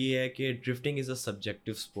इसमें ये है कि drifting is a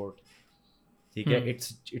subjective sport. ठीक है,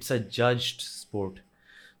 it's a judged sport.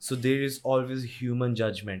 So there is always human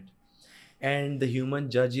judgment. And the human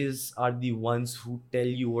judges are the ones who tell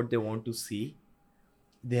you what they want to see.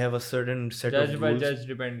 They have a certain set of rules. Judge by judge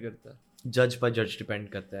depend करता है. Judge by judge depend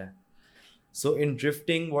करता है. So in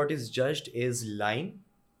drifting, what is judged is line,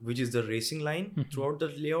 which is the racing line throughout the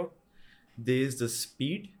layout. There is the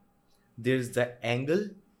speed. There is the angle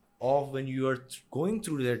of when you are going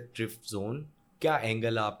through that drift zone. क्या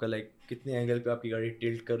angle है आपका, like कितने angle पे आपकी गाड़ी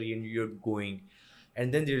tilt कर रही है and you are going.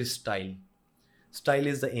 And then there is style. Style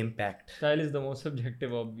is the impact. Style is the most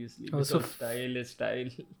subjective, obviously. Also, because style is style.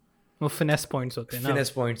 वो finesse points होते हैं ना.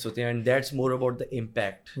 Finesse points होते हैं, and that's more about the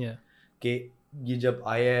impact. Yeah. कि ये जब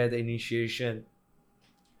आया है the initiation,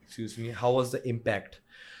 excuse me, how was the impact?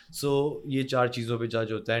 So ये 4 चीज़ों पे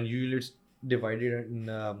judge होता है, and usually it's divided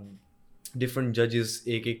in different judges,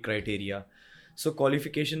 एक criteria. So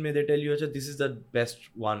qualification में they tell you अच्छा this is the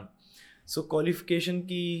best one. So qualification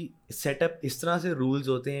की setup इस तरह से rules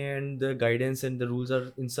होते हैं, and the guidance and the rules are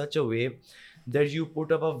in such a way that you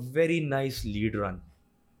put up a very nice lead run.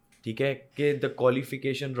 ठीक है, कि the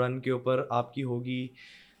qualification run के ऊपर आपकी होगी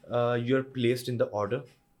you are placed in the order.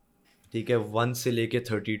 ठीक है, 1 से लेके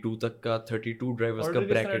 32 तक का 32 ड्राइवर्स का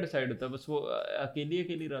ब्रैकेट डिसाइड होता है. बस वो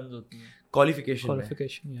अकेली रन्स होती हैं क्वालिफिकेशन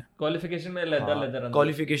में क्वालिफिकेशन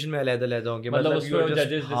में अलग-अलग होंगे. मतलब उसमें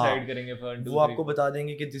जजेस डिसाइड करेंगे वो आपको बता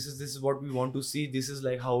देंगे कि this is what we want to see, this is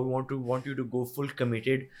like how we want you to go full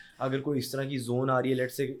committed. अगर कोई इस तरह की जोन आ रही है,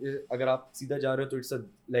 लेट्स से अगर आप सीधा जा रहे हो तो it's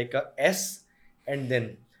like a S, and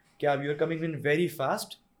then क्या आप you are coming in very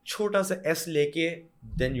fast, छोटा सा एस लेके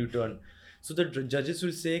then you turn. So the judges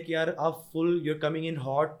will say कि यार आप full you're coming in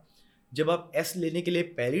hot. जब आप S लेने के लिए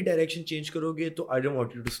पहली डायरेक्शन चेंज करोगे तो I don't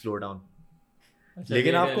want you to slow down.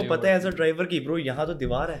 लेकिन आपको पता है एज अ ड्राइवर की ब्रो यहाँ तो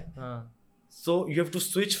दीवार है. So you have to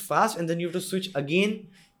switch fast and then you have to switch again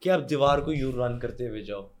कि आप दीवार को यू रन करते हुए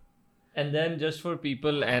जाओ. And then just for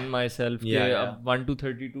people and myself कि अब 1 to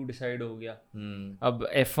 32 डिसाइड हो गया. अब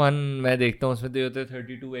F1 मैं देखता हूँ उसमें तो होते हैं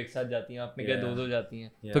 32 एक साथ जाती हैं, आपने क्या 2-2 जाती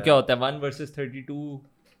हैं. तो क्या होता है 1 versus 32,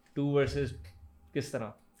 2 versus किस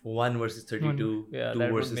तरह 1 versus 32, 2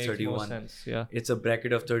 versus 31. Sense, yeah. It's a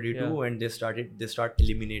bracket of 32 and they start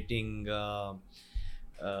eliminating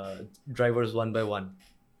drivers one by one.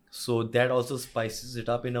 So that also spices it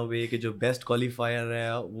up in a way कि जो best qualifier है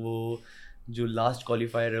वो जो लास्ट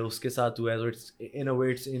क्वालिफायर है उसके साथ हुआ है, so it's in a way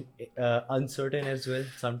it's uncertain as well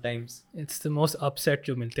sometimes. It's the most upset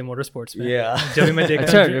जो मिलते हैं मोटर स्पोर्ट्स में. Yeah. जब भी मैं देखता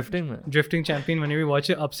अच्छा हूँ ड्रिफ्टिंग में drifting champion whenever we watch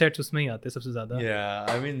it, upsets उसमें ही आते हैं सबसे ज़्यादा.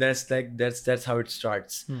 Yeah, I mean that's how it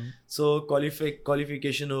starts. So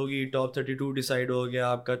qualification होगी, top 32 decide हो गया,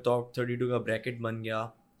 आपका top 32 का bracket बन गया,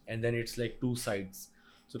 and then it's like two sides.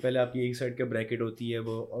 So पहले आपकी एक साइड का ब्रैकेट होती है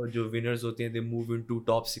वो, और जो विनर्स होते हैं they move into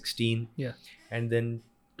top 16 and then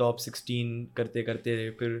top 16 करते करते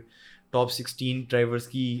फिर टॉप 16 ड्राइवर्स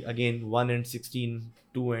की अगेन 1 and 16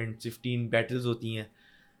 2 and 15 बैटल्स होती हैं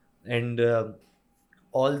एंड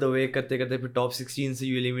ऑल द वे करते करते फिर टॉप 16 से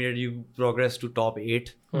you eliminate, you progress to top 8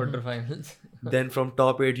 quarter finals, then from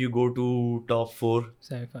top 8 you go to top 4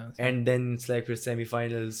 semi-finals, and then it's like फिर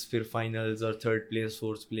semi-finals, फिर finals और third place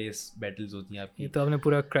fourth place battles होती हैं आपकी. ये तो आपने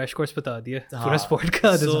पूरा क्रैश कोर्स बता दिया पूरा स्पोर्ट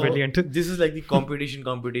का. This is brilliant. This is like the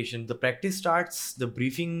competition. The practice starts, the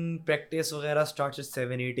briefing practice वगैरह starts at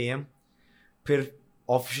 7-8 AM, फिर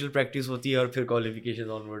ऑफिशियल प्रैक्टिस होती है और फिर क्वालिफिकेशन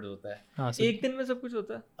ऑनवर्ड होता है. हाँ, एक दिन में सब कुछ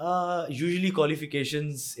होता है. यूजुअली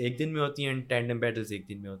क्वालिफिकेशंस एक दिन में होती हैं, टैंडम बैटल्स एक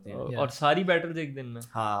दिन में होते हैं. और सारी बैटल्स एक दिन में.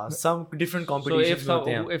 हाँ, some different competitions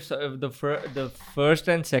होते हैं. If the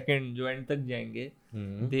first and second जो एंड तक जाएंगे,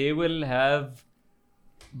 they will have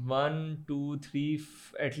 1 2 3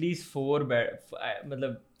 at least 4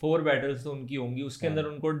 मतलब 4 बैटल्स तो उनकी होंगी. उसके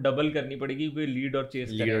अंदर उनको डबल करनी पड़ेगी क्योंकि लीड और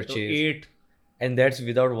चेस करें, तो 8 and that's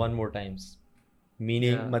without one more times.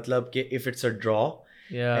 Meaning मतलब कि if it's a draw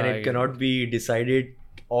and it cannot be decided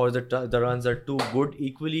or the runs are too good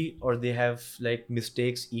equally or they have like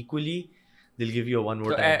mistakes equally, they'll give you a one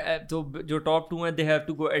more time. तो जो top 2 हैं they have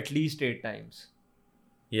to go at least 8 times.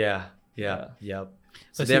 Yeah.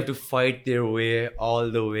 So they have to fight their way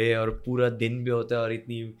all the way और पूरा दिन भी होता है और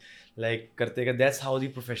इतनी like करते हैं. That's how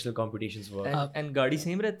the professional competitions work. And गाड़ी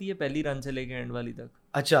सेम रहती है पहली रन से लेके एंड वाली तक.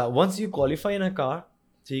 अच्छा, once you qualify in a car,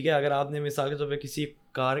 ठीक है, अगर आपने मिसाल के तौर पे किसी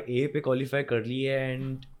कार ए पे क्वालिफाई कर ली है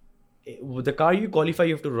and the car you qualify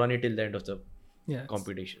you have to run it till the end of the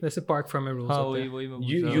competition. That's a park from a rules. हाँ,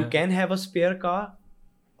 वही you can have a spare car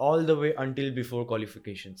all the way until before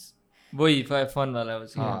qualifications. वही fun वाला है.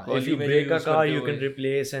 हाँ, if you break a car you can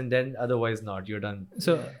replace and then otherwise not, you're done.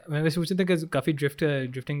 So मैं वैसे पूछता था कि काफ़ी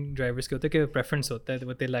drifting drivers के होते हैं कि preference होता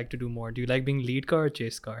है what they like to do more. Do you like being lead car or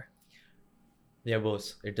chase car? Yeah, both.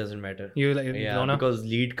 It doesn't matter. You like because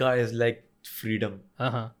lead car is like freedom.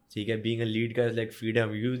 ठीक है, being a lead car is like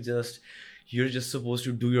freedom. You're just supposed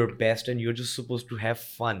to do your best and you're just supposed to have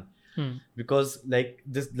fun. Because like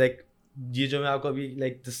this, like ये जो मैं आपको अभी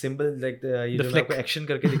like the symbol, like ये जो मैं आपको action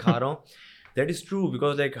करके दिखा रहा हूँ, that is true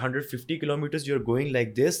because like 150 kilometers you're going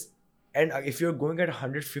like this, and if you're going at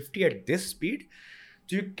 150 at this speed,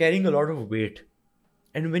 so you're carrying a lot of weight.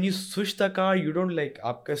 And when you switch the car, you don't like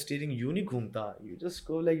आपका steering यूं नहीं घूमता. You just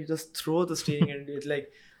go like you just throw the steering and it like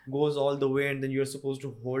goes all the way, and then you're supposed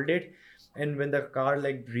to hold it. And when the car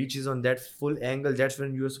like reaches on that full angle, that's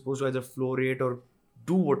when you're supposed to either floor it or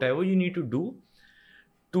do whatever you need to do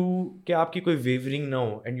to कि आपकी कोई wavering ना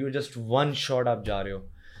हो, and you're just one shot आप जा रहे हो.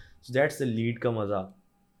 So that's the lead का मजा.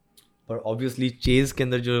 But obviously chase के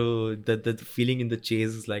अंदर जो the feeling in the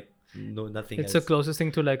chase is like nothing. It's the closest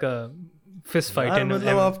thing to like a fist fight in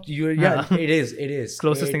it is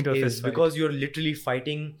closest thing to a fist fight because you're literally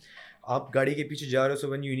fighting. आप गाड़ी के पीछे जा रहे हो, so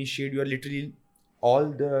when you initiate you are literally all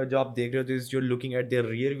the जो आप देख रहे हो is you're looking at their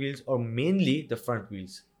rear wheels or mainly the front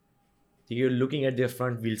wheels. ठीक है, you're looking at their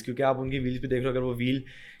front wheels क्योंकि आप उनके wheels पे देख रहे हो. अगर वो wheel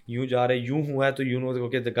यूं जा रहा है, यूं हुआ है, तो you know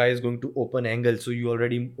okay the guy is going to open angle, so you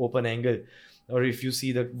already open angle. Or if you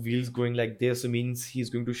see the wheels going like this, so means he's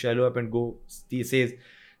going to shallow up and go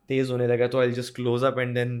तेज होने लगा, तो I'll just close up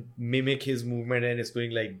and then mimic his movement and it's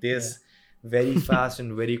going like this, very fast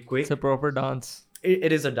and very quick. It's a proper dance.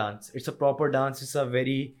 It is a dance. It's a proper dance.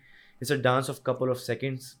 It's a dance of couple of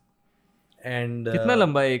seconds. And कितना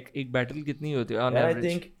लंबा एक battle कितनी होती है on average? I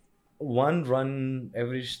think one run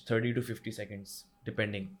average 30 to 50 seconds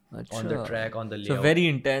depending on the track, on the layout. So very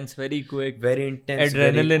intense, very quick. Very intense.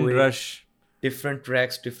 Adrenaline very quick. rush. Different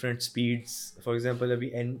tracks, different speeds. For example,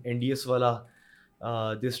 अभी NDS वाला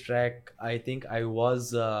this track, I think I was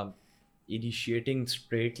initiating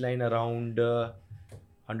straight line around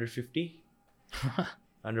 150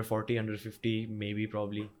 140 150 maybe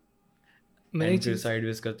probably, and फिर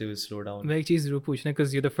sideways करते हुए slow down. मैं एक चीज़ ज़रूर पूछना,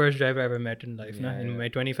 because you're the first driver I ever met in life ना, in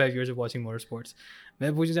my 25 years of watching motorsports.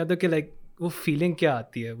 मैं पूछना चाहता हूँ कि like वो feeling क्या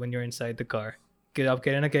आती है when you're inside the car, कि आप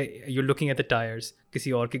कह रहे हैं ना कि you're looking at the tires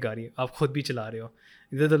किसी और की गाड़ी, आप खुद भी चला रहे हो,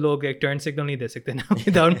 इधर तो लोग एक टर्न सिग्नल नहीं दे सकते ना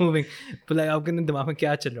विदाउट मूविंग. तो लाइक आपके दिमाग में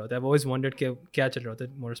क्या चल रहा होता है? I've always wondered क्या चल रहा होता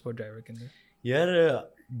है मोटर स्पोर्ट ड्राइवर के अंदर. यार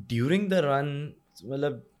ड्यूरिंग द रन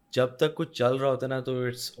मतलब जब तक कुछ चल रहा होता है ना तो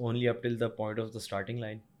it's only up till the point of the starting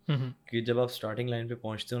line, कि जब आप स्टार्टिंग लाइन पे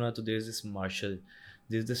पहुंचते हो ना तो there is this marshal,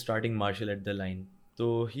 there is the starting marshal at the line,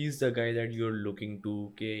 तो he is the guy that you are looking to,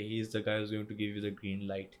 के he is the guy who is going to give you the green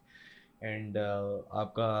light, and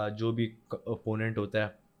आपका जो भी opponent होता है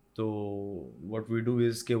तो what we do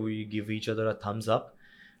is के we give each other a thumbs up.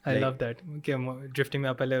 I love that. कि drifting में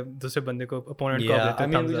आप पहले दूसरे बंदे को ओपोनेंट को I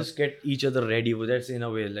mean we just get each other ready. That's in a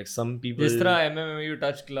way like some people. जिस तरह MMA में you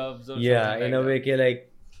touch gloves or something in a way के like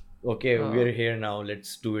okay we're here now,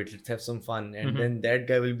 let's do it, let's have some fun, and then that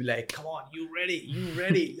guy will be like, come on, you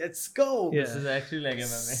ready, let's go. This is actually like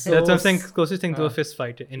MMA. So, that's something closest thing to a fist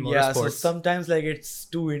fight in motorsports. So sometimes like it's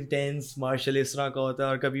too intense, martial इस तरह का होता है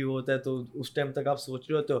और कभी होता है तो उस टाइम तक आप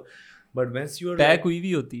सोच रहे होते हो, but once you are back हुई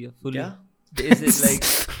भी होती है fully. Is it like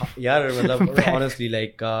यार मतलब honestly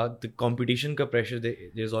like the competition का pressure,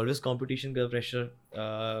 there's always competition का pressure,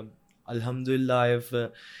 alhamdulillah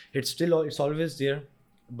it's always there,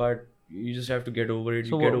 but you just have to get over it.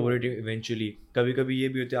 So you get over it eventually. कभी कभी ये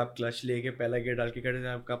भी होता है आप क्लच लेके पहला गियर डाल के खड़े हैं,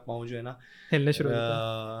 आपका पाँव जो है ना हिलना शुरू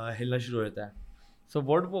हो जाता है. So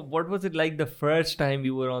what was it like the first time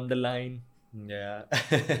you were on the line? Yeah.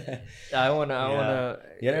 I wanna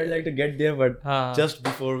I'd like to get there, but just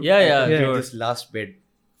before sure. This last bit,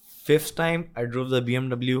 5th time I drove the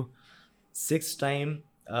BMW, 6th time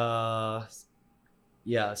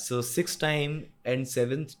so 6th time and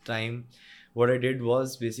 7th time what I did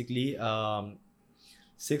was basically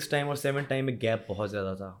 6th time और 7th time में gap बहुत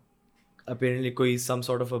ज़्यादा था, apparently कोई some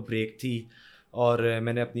sort of a break थी, और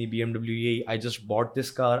मैंने अपनी BMW I just bought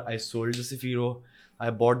this car, I sold the Cefiro, I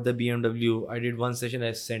bought the BMW, I did one session, I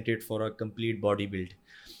sent it for a complete body build.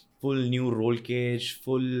 Full new roll cage,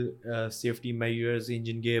 full safety measures,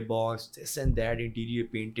 engine gearbox, this and that, interior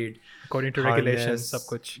painted. According to regulations, sab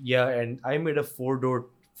kuch. Yeah, and I made a 4-door,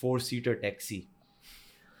 4-seater taxi.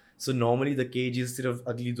 So normally the cage is sirf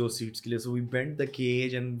agli 2 seats ke liye. So we bent the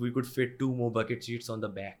cage and we could fit 2 more bucket seats on the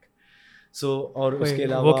back. So और उसके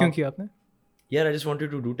अलावा वो क्यों किया आपने? Yeah, I just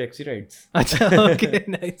wanted to do taxi rides. Achha, okay,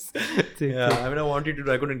 nice. Yeah, I mean,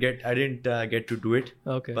 I didn't get to do it.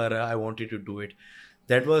 Okay. But I wanted to do it.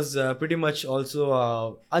 That was pretty much also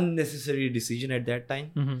unnecessary decision at that time.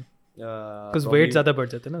 Because weight ज़्यादा बढ़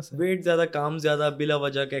जाता है ना. Weight ज़्यादा, काम ज़्यादा, बिला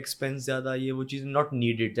वजह का expense ज़्यादा, ये वो चीज़ not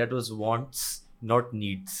needed. That was wants, not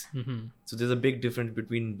needs. So there's a big difference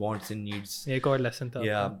between wants and needs. एक और lesson था.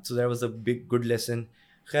 Yeah, so that was a good lesson.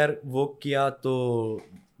 खैर वो किया तो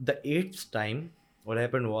the 8th time what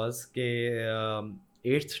happened was के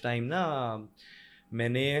 8th time ना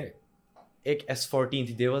मैंने एक S14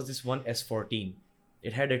 थी, there was this one S14,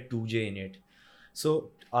 it had a 2J in it, so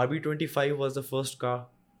RB25 was the first car,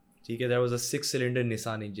 ठीक है, there was a 6-cylinder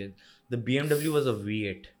Nissan engine, the BMW was a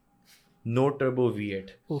V8, no turbo V8.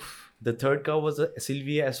 Oof. The third car was a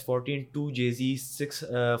Silvia S14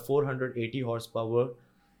 2JZ 480 horsepower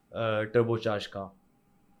turbocharged car.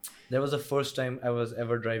 That was the first time I was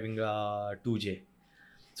ever driving a 2J.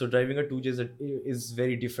 So driving a 2J is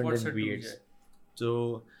very different than V8s.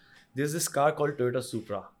 So there's this car called Toyota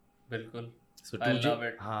Supra. Bilkul. So 2J, I love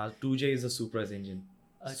it. 2J is a Supra's engine.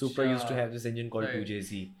 Supra used to have this engine called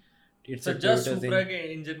 2JZ. It's so just Supra के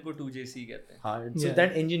engine को 2JZ कहते हैं. हाँ, so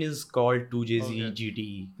that engine is called 2JZ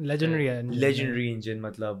GTE. Legendary engine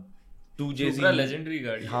मतलब 2JZ. Supra legendary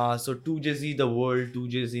गाड़ी. हाँ, so 2JZ the world,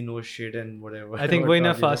 2JZ no shit and whatever. I think वही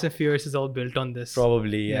ना Fast and Furious is all built on this.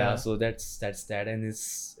 Probably yeah. So that's that, and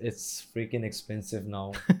it's freaking expensive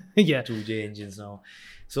now. Yeah. 2J engines now.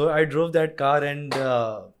 So I drove that car and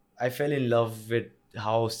I fell in love with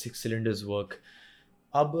how 6 cylinders work.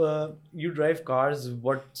 अब you drive cars,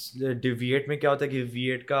 what the V8 में क्या होता है कि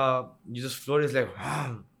V8 का you just floor is like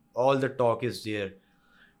all the torque is there.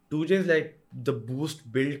 2J is like the boost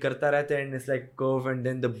build करता रहता है and it's like curve and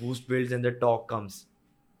then the boost builds and the torque comes.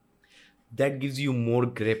 That gives you more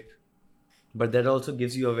grip, but that also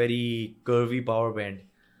gives you a very curvy power band.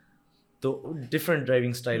 तो different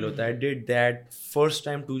driving style होता है. I did that first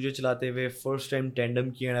time 2J चलाते हुए, first time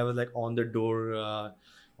tandem किया and I was like on the door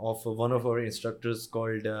of one of our instructors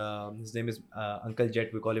called his name is Uncle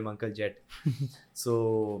Jet. We call him Uncle Jet.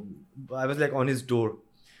 So I was like on his door.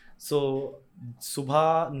 So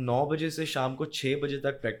सुबह 9 बजे से शाम को 6 बजे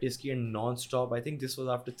तक practice की and non stop. I think this was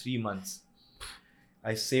after 3 months.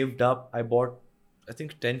 I saved up, I bought I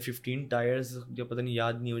think 10-15 tyres, जो पता नहीं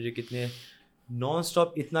याद नहीं मुझे कितने. नॉन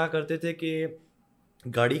स्टॉप इतना करते थे कि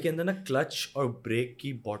गाड़ी के अंदर ना क्लच और ब्रेक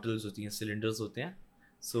की बॉटल्स होती हैं, सिलेंडर्स होते हैं.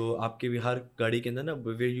 सो आपके भी हर गाड़ी के अंदर ना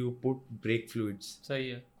where you put break fluids, सही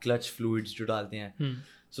है, क्लच फ्लूइड्स जो डालते हैं.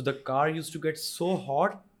 So the car used to get so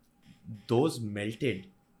hot, those melted.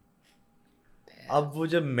 अब वो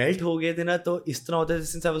जब मेल्ट हो गए थे ना तो इस तरह होता है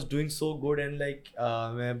since I was doing so good and like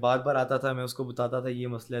मैं बार बार आता था, मैं उसको बताता था ये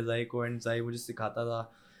मसला है ज़ाई को, एंड ज़ाई मुझे सिखाता था,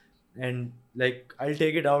 and like I will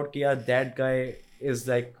take it out कि यार that guy is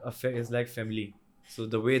like family. So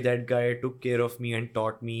the way that guy took care of me and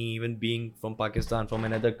taught me, even being from Pakistan, from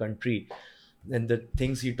another country, and the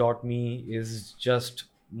things he taught me is just,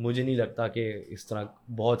 मुझे नहीं लगता कि इस तरह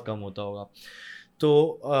बहुत कम होता होगा. तो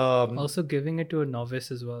also giving it to a novice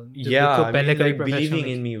as well. Yeah, I mean, like believing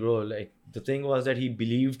in me, bro. Like the thing was that he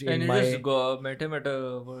believed in my. And you just met him at a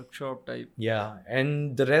workshop type. Yeah,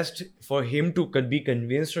 and the rest for him to be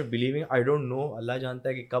convinced or believing, I don't know. Allah जानता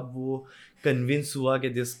है कि कब वो convince हुआ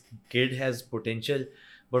कि this kid has potential.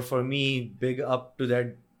 But for me, big up to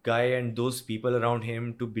that guy and those people around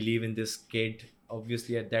him to believe in this kid.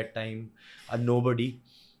 Obviously, at that time, a nobody.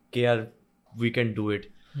 कि यार we can do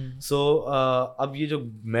it. So अब ये जो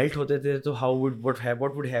melt होते थे तो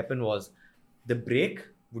what would happen was the brake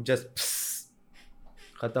would just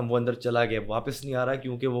खत्म, वो अंदर चला गया, वापस नहीं आ रहा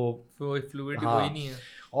क्योंकि वो फ्लूइड कोई नहीं है,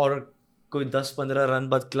 और कोई 10-15 रन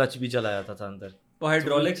बाद क्लच भी चला जाता था अंदर, तो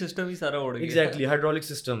हाइड्रोलिक सिस्टम ही सारा उड़ गया. Exactly, hydraulic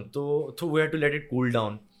system. तो we had to let it cool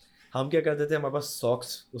down. हम क्या करते थे, हमारे पास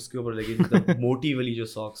सॉक्स उसके ऊपर लगी, मतलब मोटी वाली जो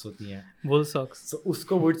सॉक्स होती हैं, वुल सॉक्स, so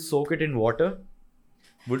उसको would soak it in water,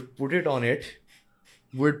 would put it on it,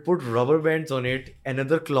 would put rubber bands on it,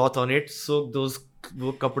 another cloth on it, soak those,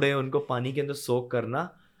 वो कपड़े उनको पानी के अंदर सोक करना,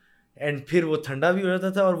 and फिर वो ठंडा भी हो जाता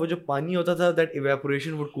था, और वो जो पानी होता था that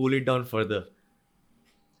evaporation would cool it down further.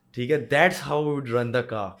 ठीक है, that's how we would run the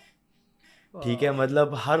car. ठीक है,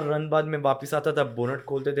 मतलब हर रन बाद में वापस आता था, बोनट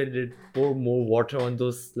खोलते थे, pour more water on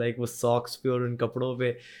those like वो socks पे और उन कपड़ों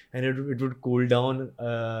पे, and it would cool down,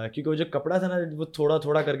 क्योंकि वो जो कपड़ा था ना वो थोड़ा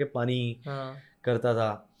थोड़ा करके पानी करता था.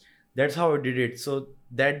 That's how I did it. So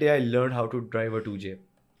that day I learned how to drive a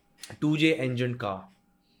 2J engine car.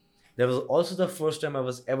 That was also the first time I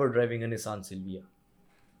was ever driving a Nissan Silvia.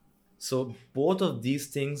 So both of these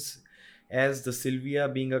things, as the Silvia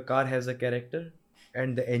being a car has a character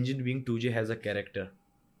and the engine being 2J has a character.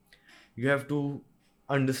 You have to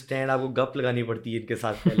understand, आपको गप लगानी पड़ती है इनके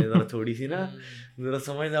साथ पहले ज़रा थोड़ी सी ना, ज़रा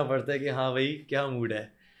समझना पड़ता है कि हाँ भाई क्या मूड है.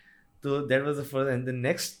 तो that was the first, and the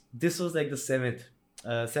next, this was like the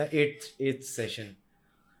 8th session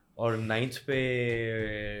or 9th पे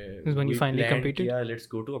when you finally competed. Yeah, let's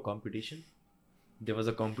go to a competition. There was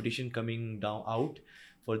a competition coming out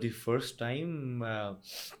for the first time,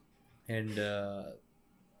 and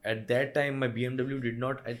at that time my BMW did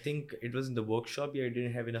not, I think it was in the workshop, I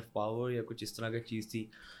didn't have enough power या कुछ इस तरह का चीज़ थी.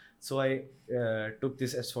 So I took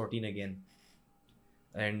this S14 again.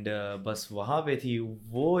 And बस वहाँ पे थी,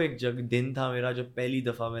 वो एक दिन था मेरा जो पहली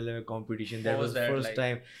दफ़ा मैं competition, that was first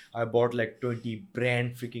time I bought like 20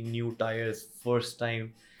 brand fricking new tyres. First time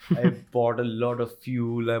I bought a lot of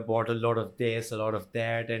fuel, I bought a lot of this, a lot of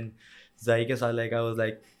that, and ज़ाई के साथ like I was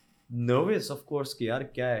like nervous of course कि यार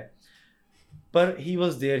क्या है, पर he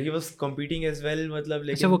was there, he was competing as well, मतलब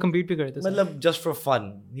लेकिन अच्छा वो compete भी करते थे, मतलब just for fun,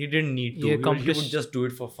 he didn't need to, he would just do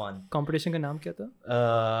it for fun. competition का नाम क्या था?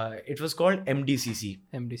 It was called MDCC.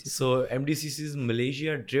 So MDCC is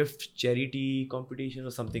Malaysia Drift Charity Competition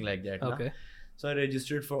or something like that. Okay. Na? So I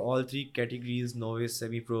registered for all 3 categories, novice,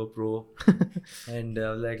 semi-pro, pro, and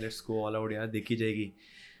like let's go all out यार, देखी जाएगी.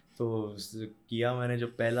 तो किया मैंने जो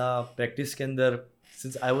पहला practice के अंदर,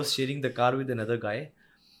 since I was sharing the car with another guy,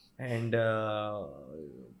 and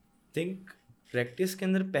think practice के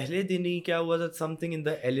अंदर पहले दिन ही क्या हुआ था, something in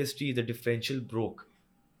the LST, the differential broke.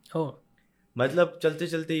 Oh. मतलब चलते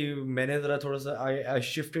चलते मैंने ज़रा थोड़ा सा I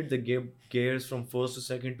shifted the gears from first to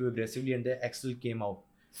second to aggressively, and the axle came out,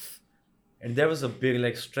 and there was a big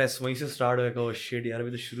like stress. वहीं से start हुआ, oh shit यार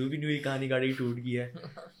अभी तो शुरू भी नहीं हुई कहानी, गाड़ी टूट गई है.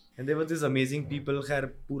 And there were these amazing people, खैर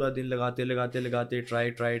पूरा दिन लगाते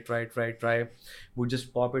try, would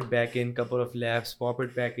just pop it back in, couple of laps, pop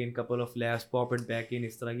it back in, couple of laps, pop it back in,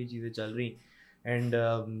 इस तरह की चीज़ें चल रही. And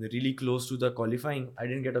really close to the qualifying, I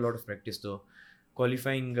didn't get a lot of practice though.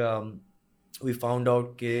 Qualifying, we found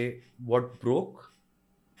out कि what broke,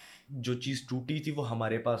 जो चीज़ टूटी थी वो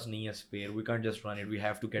हमारे पास नहीं है spare, we can't just run it, we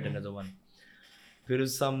have to get another one. फिर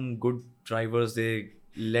some good drivers, they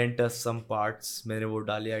lent us some parts, मैंने वो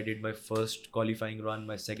डाले. I did my first qualifying run,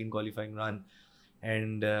 my second qualifying run,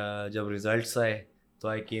 and जब results आए तो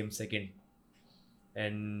I came second,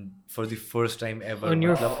 and for the first time ever. On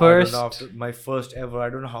your first? My first ever. I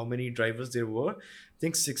don't know how many drivers there were. I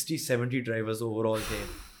think 60-70 drivers overall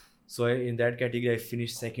there. So in that category I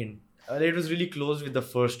finished second. It was really close with the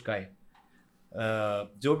first guy.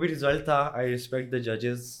 जो भी result था, I respect the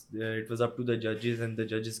judges. It was up to the judges, and the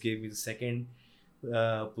judges gave me the second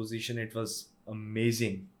position. It was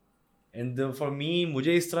amazing. And for me,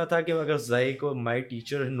 मुझे इस तरह था कि अगर Zai को my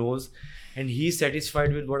teacher knows and he's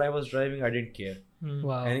satisfied with what I was driving, I didn't care.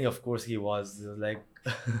 Wow. And of course he was like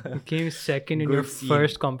you came second in your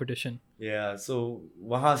first competition. Yeah, so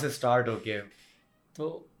वहाँ से start होके. So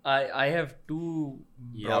I have two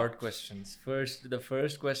broad questions. The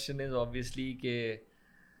first question is obviously कि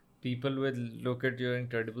people will look at your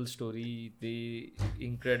incredible story, the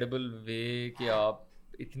incredible way कि आप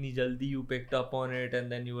इतनी जल्दी you picked up on it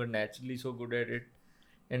and then you were naturally so good at it,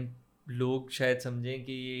 and लोग शायद समझें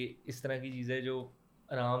कि ये इस तरह की चीज़ है जो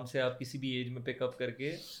आराम से आप किसी भी एज में पिकअप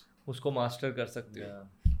करके उसको मास्टर कर सकते हो.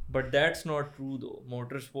 But that's not true though.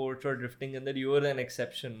 Motor sports और ड्रिफ्टिंग के अंदर you are an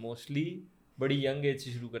exception. Mostly बड़ी यंग एज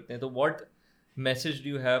से शुरू करते हैं. तो what message do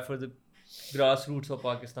you have for the grass roots of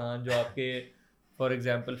Pakistan जो आपके फॉर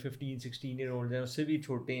एग्जांपल 15-16 ईयर ओल्ड हैं, उससे भी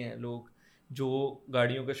छोटे हैं लोग जो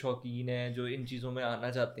गाड़ियों के शौकीन हैं, जो इन चीज़ों में आना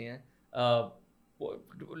चाहते हैं.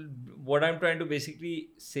 What I am trying to basically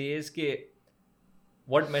say is के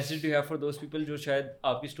what message do you have for those people जो शायद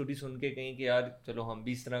आपकी स्टोरी सुन के कहें कि यार चलो हम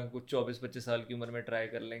भी इस तरह कुछ 24-25 साल की उम्र में ट्राई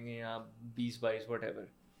कर लेंगे या 20-22 whatever.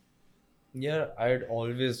 Yeah, I'd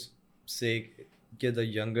always say कि the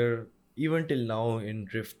younger, even till now in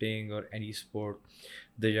drifting or any sport,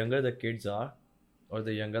 the younger the kids are or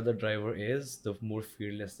the younger the driver is, the more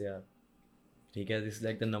fearless they are. ठीक है, this is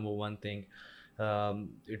like the number one thing.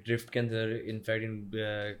 Drift के अंदर in fact in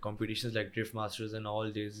competitions like Drift Masters and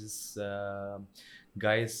all, there's this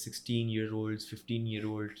guys 16-year-olds,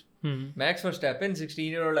 15-year-olds. Max Verstappen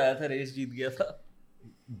 16-year-old आया था, race जीत गया था.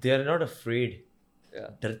 They are not afraid.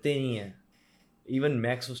 डरते नहीं हैं. Even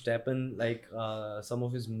Max Verstappen, like some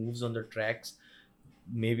of his moves on the tracks,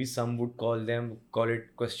 maybe some would call it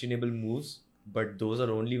questionable moves, but those are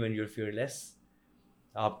only when you're fearless.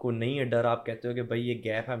 आपको नहीं है डर, आप कहते हो कि भाई ये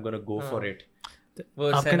गैप है, I'm gonna go for it.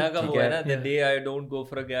 वो सेना का वो है ना, the day I don't go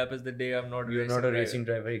for a gap is the day I'm not you're not a racing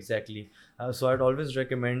driver. Exactly. So I'd always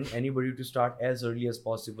recommend anybody to start as early as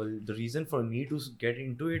possible. The reason for me to get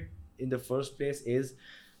into it in the first place is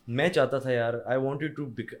मैं चाहता था यार, I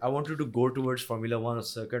wanted to go towards Formula 1 or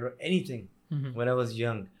circuit or anything when I was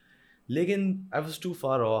young. लेकिन I was too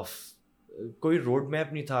far off. कोई road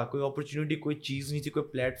map नहीं था, कोई opportunity, कोई चीज़ नहीं थी, कोई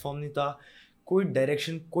प्लेटफॉर्म नहीं था, कोई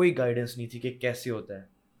डायरेक्शन, कोई गाइडेंस नहीं थी कि कैसे होता है.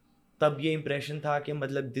 तब ये इंप्रेशन था कि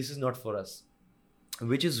मतलब this is not for us,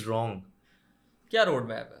 which is wrong. क्या रोड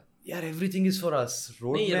मैप है यार? Everything is for us.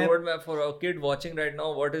 Road map for a kid watching right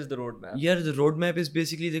now, what is the road map? यार the road map is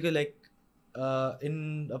basically देखो like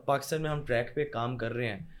in Pakistan में हम track पे काम कर रहे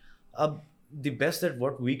हैं. अब the best that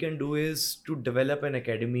what we can do is to develop an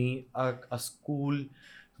academy, a school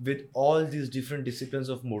with all these different disciplines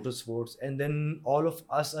of motorsports, and then all of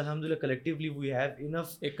us alhamdulillah collectively we have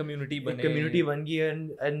enough एक community बन गई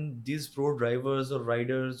and these pro drivers or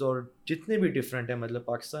riders or जितने भी different हैं, मतलब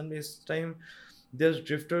पाकिस्तान में इस time there's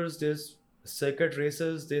drifters, there's circuit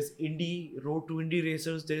racers, there's road to Indy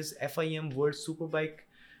racers, there's FIM World Superbike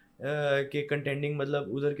के contending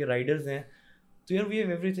मतलब उधर के riders हैं. तो यार we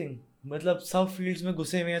have everything, मतलब सब fields में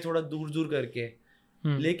घुसे हुए हैं थोड़ा दूर करके.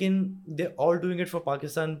 लेकिन they all doing it for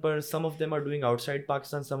Pakistan, पर some of them are doing outside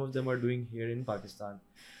Pakistan, some of them are doing here in Pakistan.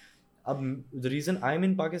 अब the reason I'm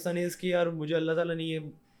in Pakistan is कि यार मुझे अल्लाह ताला ने ये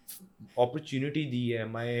opportunity दी है.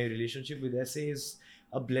 My relationship with SA is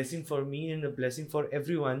a blessing for me and a blessing for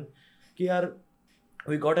everyone कि यार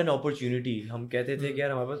we got an opportunity. हम कहते थे कि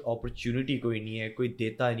यार हमारे पास opportunity कोई नहीं है, कोई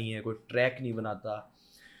देता नहीं है, कोई track नहीं बनाता.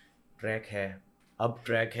 Track है, अब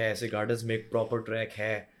track है, ऐसे gardens में एक proper track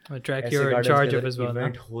है. Track you're in charge of as well.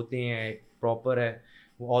 Event होते हैं, proper है.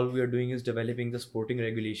 All we are doing is developing the sporting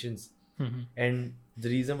regulations. And the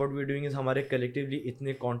reason what we are doing is हमारे collectively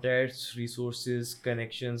इतने contacts, resources,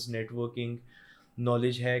 connections, networking,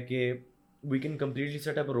 knowledge है कि we can completely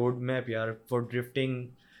set up a road map यार for drifting.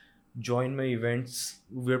 Join my events.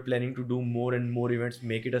 We are planning to do more and more events,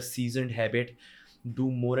 make it a seasoned habit. Do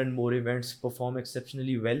more and more events, perform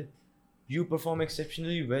exceptionally well. You perform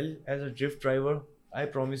exceptionally well as a drift driver. I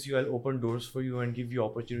promise you I'll open doors for you and give you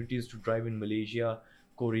opportunities to drive in Malaysia,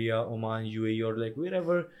 Korea, Oman, UAE or like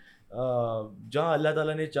wherever जहाँ अल्लाह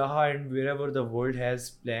ताला ने चाहा and wherever the world has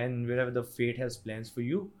planned, wherever the fate has plans for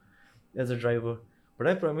you as a driver. But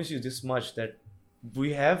I promise you this much that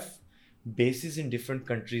we have bases in different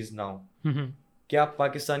countries now. क्या आप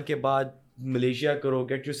पाकिस्तान के बाद Malaysia करो,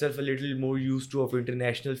 get yourself a little more used to of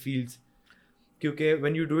international fields. क्योंकि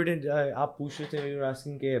when you do it आप पूछ रहे थे, you're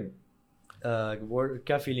asking के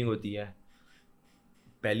क्या फीलिंग होती है?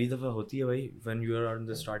 पहली दफ़ा होती है भाई when you are on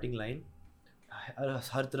the starting line,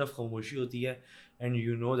 हर तरफ खामोशी होती है and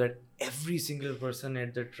you know that every single person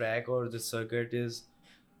at the track or the circuit is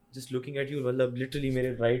just looking at you, मतलब literally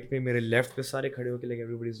मेरे right पे मेरे left पे सारे खड़े होके like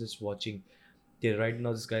everybody is just watching. Okay, right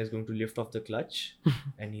now this guy is going to lift off the clutch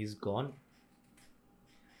and he's gone.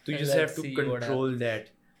 So you just have to control that.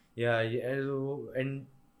 Yeah, and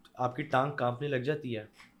आपकी टांग कांपने लग जाती है.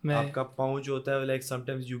 आपका पाँव जो होता है like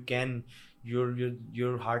sometimes you can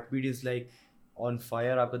your heartbeat is like on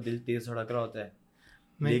fire, आपका दिल तेज धड़क रहा होता है.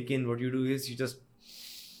 लेकिन what you do is you just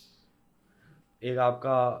एक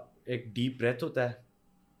आपका एक deep breath होता है.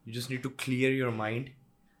 You just need to clear your mind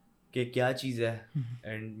कि क्या चीज़ है.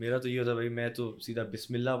 एंड मेरा तो ये होता है भाई, मैं तो सीधा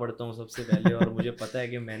बिस्मिल्लाह पढ़ता हूँ सबसे पहले और मुझे पता है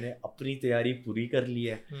कि मैंने अपनी तैयारी पूरी कर ली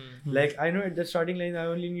है. Like I know at the starting line I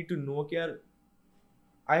only need to know कि यार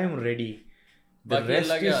आई एम रेडी. बाकी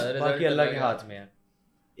अल्लाह के हाथ में है.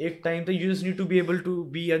 एक टाइम तक you just need to be able to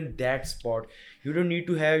be in that spot. You don't need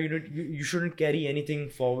to have you shouldn't carry anything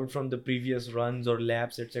forward from the previous runs or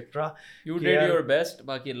laps etc. You did your best.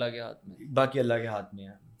 बाकी अल्लाह के हाथ में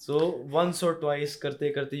है. So once or twice करते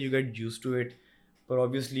करते you get used to it. But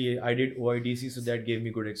obviously I did OIDC, so that gave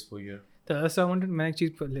me good exposure. तो ऐसा मैं एक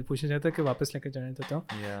चीज़ पूछना चाहता कि वापस लेकर जाना चाहता हूँ.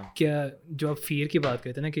 क्या जो आप फियर की बात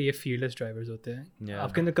करते हैं ना कि ये fearless drivers होते हैं,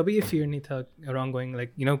 आपके अंदर कभी ये fear नहीं था around going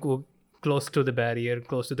like close to the barrier,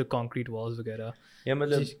 close to the concrete walls वगैरह? या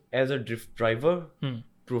मतलब as a drift driver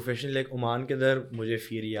professional like Oman के अंदर मुझे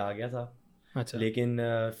fear ये आ गया था. अच्छा. लेकिन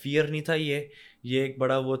fear नहीं था ये एक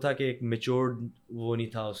बड़ा वो था कि एक matured वो नहीं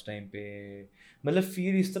था उस टाइम पे. मतलब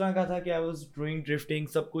fear इस तरह का था कि I was doing drifting,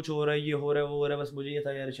 सब कुछ हो रहा है, ये हो रहा है वो हो रहा है, बस मुझे ये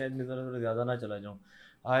था यार शायद मैं थोड़ा ज़्यादा ना चला जाऊँ.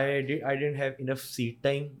 I didn't have enough seat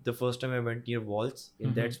time the first time I went near walls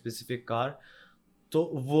in that specific car. तो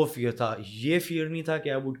वो fear था. ये fear नहीं था कि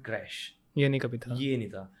I would crash. ये नहीं कभी था. ये नहीं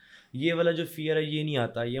था. ये वाला जो fear है ये नहीं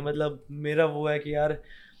आता. ये मतलब मेरा वो है कि यार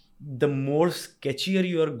the more sketchier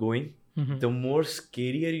you are going, the more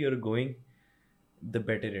scarier you are going, the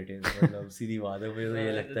better it is. मतलब सीधी बात है. मुझे तो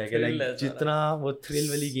ये लगता है कि like जितना वो थ्रिल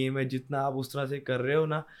वाली गेम है, जितना आप उस तरह से कर रहे हो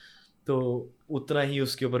ना, तो उतना ही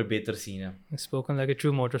उसके ऊपर बेहतर सीन है. Spoken like a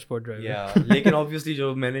true motorsport driver. Yeah, लेकिन obviously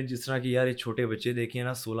जो मैंने जिस तरह की यार ये छोटे बच्चे देखे हैं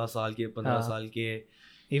ना, 16 साल के 15 साल के,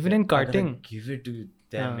 even in karting, give it to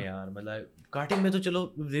them यार. मतलब karting में तो चलो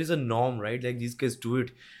there is a norm right, like these guys do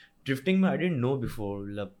it. Drifting में I didn't know before,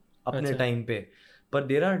 मतलब अपने टाइम पे, but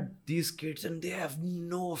there are these kids and they have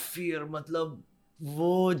no fear. मतलब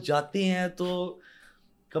वो जाते हैं तो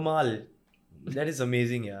कमाल. That is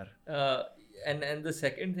amazing यार. And the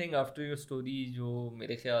second thing after your story जो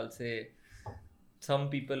मेरे ख्याल से some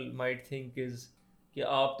people might think is कि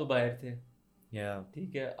आप तो बाहर थे.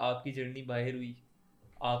 ठीक है, आपकी जर्नी बाहर हुई,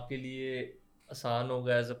 आपके लिए आसान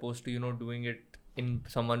होगा as opposed to doing it in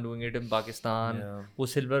someone doing it in Pakistan. वो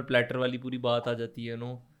सिल्वर प्लेटर वाली पूरी बात आ जाती है.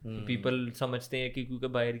 people समझते हैं कि क्योंकि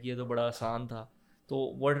बाहर किया तो बड़ा आसान था. तो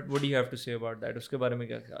what do you have to say about that? उसके बारे में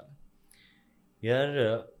क्या ख्याल है?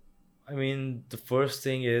 यार I mean the first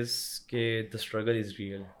thing is कि the struggle is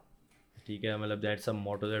real. ठीक है, मतलब that's a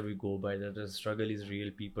motto that we go by, that the struggle is real.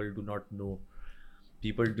 People do not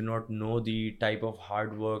know the type of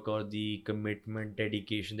hard work or the commitment,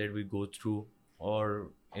 dedication that we go through, or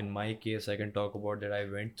in my case I can talk about that I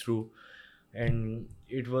went through, and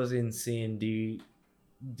it was insane.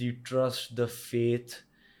 The trust, the faith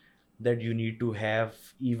that you need to have,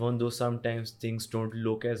 even though sometimes things don't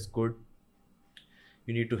look as good,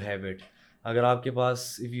 you need to have it. अगर आपके पास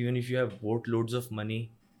even if you have boatloads of money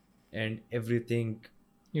and everything,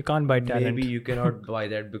 you can't buy talent. Maybe you cannot buy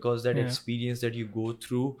that, because that experience that you go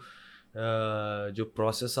through, जो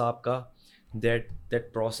process आपका,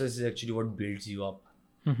 that process is actually what builds you up.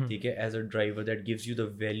 ठीक है, as a driver, that gives you the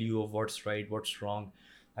value of what's right, what's wrong.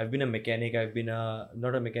 I've been a mechanic, I've been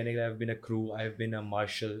not a mechanic, I've been a crew, I've been a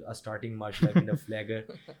marshal, a starting marshal, I've been a flagger,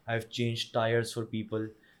 I've changed tires for people,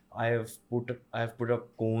 I have put up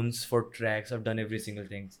cones for tracks, I've done every single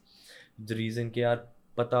thing. The reason कि यार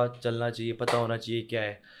पता चलना चाहिए, पता होना चाहिए क्या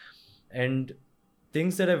है. And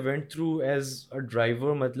things that I went through as a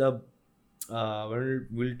driver, मतलब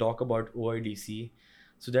we'll talk about OIDC.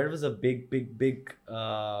 So that was a big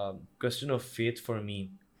question of faith for me.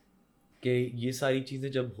 कि ये सारी चीज़ें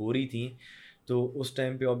जब हो रही थी तो उस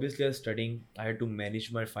टाइम पे obviously I was studying, I had to manage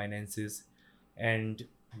my finances, and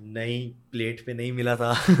नई प्लेट पे नहीं मिला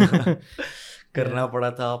था. करना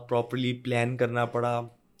पड़ा था, प्रॉपरली प्लान करना पड़ा,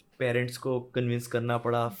 पेरेंट्स को कन्विंस करना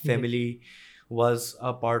पड़ा, family was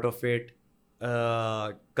a part of it,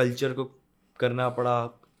 culture को करना पड़ा,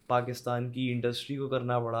 पाकिस्तान की इंडस्ट्री को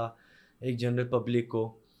करना पड़ा, एक जनरल पब्लिक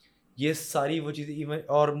को, ये सारी वो चीज़ें इवन,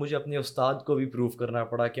 और मुझे अपने उस्ताद को भी प्रूव करना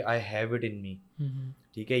पड़ा कि आई हैव इट इन मी.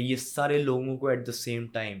 ठीक है, ये सारे लोगों को एट द सेम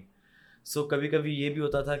टाइम. सो कभी कभी ये भी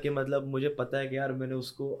होता था कि मतलब मुझे पता है कि यार मैंने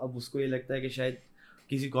उसको, अब उसको ये लगता है कि शायद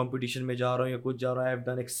किसी कंपटीशन में जा रहा हूँ या कुछ जा रहा हूँ, I have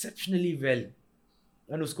done exceptionally well,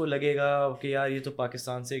 and उसको लगेगा कि यार ये तो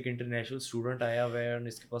पाकिस्तान से एक इंटरनेशनल स्टूडेंट आया हुआ है और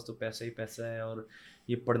इसके पास तो पैसा ही पैसा है और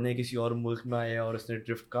ये पढ़ने किसी और मुल्क में आया और उसने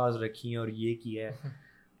ड्रिफ्ट कार्स रखी हैं और ये किया है,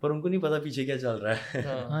 पर उनको नहीं पता पीछे क्या चल रहा है.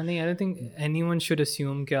 हाँ नहीं, I think anyone should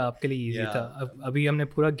assume कि आपके लिए इजी था. अभी हमने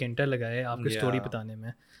पूरा घंटा लगाया है आपकी स्टोरी बताने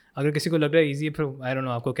में. अगर किसी को लग रहा है इजी है, फिर आई डोंट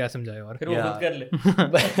नो आपको क्या समझाए और फिर वो खुद कर ले.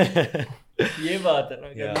 ये बात है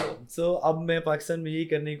ना. सो अब मैं पाकिस्तान में यही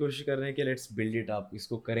करने की कोशिश कर रहे हैं कि लेट्स बिल्ड इट अप,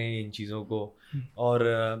 इसको करें इन चीज़ों को. और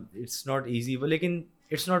इट्स नॉट ईजी लेकिन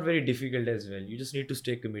it's not very difficult as well. You just need to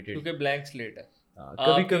stay committed, क्योंकि ब्लैंक स्लेट है.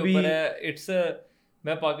 कभी इट्स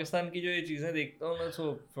मैं पाकिस्तान की जो ये चीज़ें देखता हूँ ना,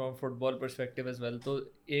 so from football perspective as well, तो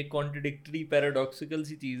एक कॉन्ट्रडिक्टरी पैराडॉक्सिकल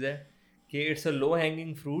सी चीज़ है कि it's a low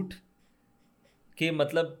hanging fruit कि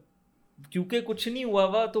मतलब क्योंकि कुछ नहीं हुआ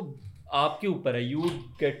हुआ तो आपके ऊपर है, you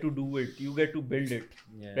get to do it, you get to build it,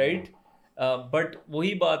 right. But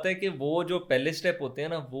वही बात है कि वो जो पहले स्टेप होते हैं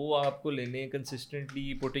ना, वो आपको लेने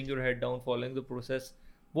consistently, putting your head down, following the process,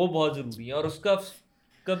 वो बहुत ज़रूरी है. और उसका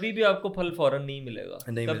कभी भी आपको फल फौरन नहीं मिलेगा,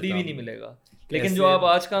 कभी भी नहीं मिलेगा. लेकिन जो आप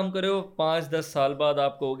आज काम करे हो 5-10 साल बाद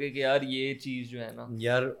आप कहोगे कि यार ये चीज़ जो है ना,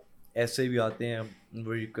 यार ऐसे भी आते हैं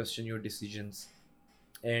where you question your decisions,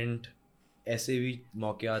 and ऐसे भी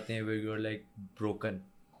मौके आते हैं where you're like broken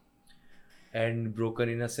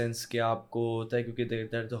in a sense कि आपको होता है क्योंकि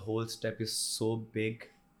that the whole step is so big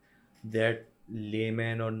that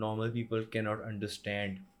layman or normal people cannot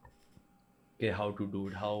understand कि how to do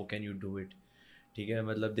it, how can you do it. ठीक है,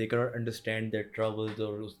 मतलब they cannot understand that troubles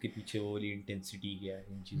और उसके पीछे वो वाली इंटेंसिटी क्या है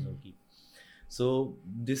इन चीज़ों की. So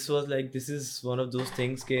this was like this is one of those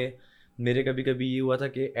things के मेरे कभी कभी ये हुआ था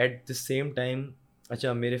कि एट द सेम टाइम,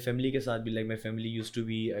 अच्छा मेरे फैमिली के साथ भी like my family used to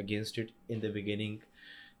be against it in the beginning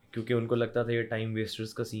क्योंकि उनको लगता था ये टाइम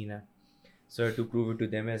वेस्टर्स का सीन है. सो I to prove it to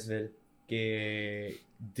them as well कि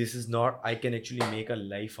this is not, I can actually make a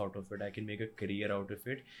life out of it, I can make a career out of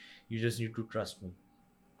it, you just need to trust me.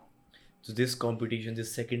 तो this competition,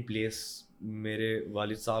 this second place मेरे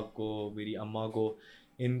वालिद साहब को, मेरी अम्मा को,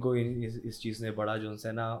 इनको इस चीज़ ने बड़ा जो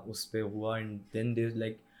है ना उस पर हुआ. And then they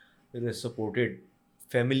like supported.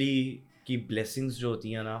 Family की ब्लेसिंग्स जो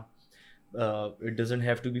होती हैं ना, it doesn't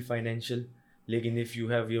have to be financial, लेकिन if you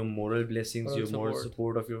have your moral blessings, your moral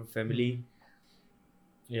support of your family,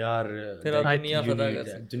 यार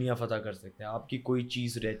दुनिया फतह कर सकते हैं. आपकी कोई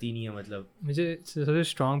चीज़ रहती नहीं है. मतलब मुझे सबसे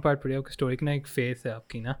स्ट्रॉन्ग पार्ट पड़ी आपकी स्टोरी की ना, एक फेथ है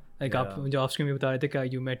आपकी ना, लाइक आप जो ऑफ स्क्रीन में बता रहे थे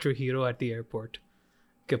कि you met your hero at the airport,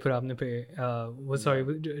 कि फिर आपने वो सॉरी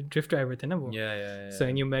ड्रिफ्ट ड्राइवर थे ना वो, so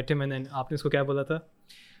and you met him and then आपने उसको क्या बोला था?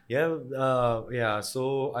 So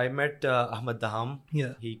I met Ahmad Daham.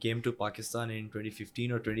 He came to Pakistan in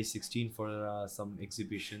 2015 or 2016 for some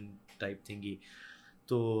exhibition type thingy.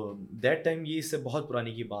 तो that time ये इससे बहुत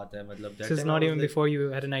पुरानी की बात है. मतलब this is not even like, before you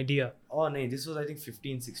had an idea. Oh नहीं, this was I think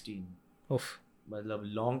 15-16. Oof. मतलब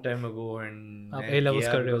long time ago. And आप A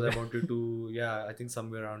levels कर रहे हो. I wanted to, I think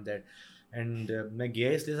somewhere around that. And मैं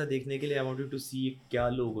गया इसलिए ऐसा देखने के लिए, I wanted to see क्या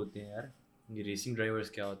लोग होते हैं यार, ये racing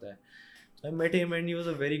drivers क्या होता है. So I met him and he was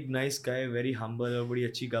a very nice guy, very humble, और बड़ी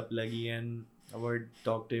अच्छी गप लगी. And I would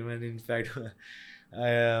talk to him and in fact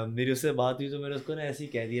मेरी उससे बात हुई तो मैंने उसको ना ऐसे ही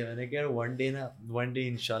कह दिया, मैंने कहा वन डे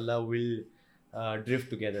इंशाल्लाह विल ड्रिफ्ट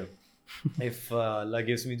टुगेदर, इफ अल्लाह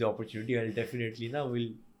gives me the opportunity I will definitely ना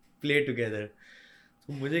विल प्ले टुगेदर.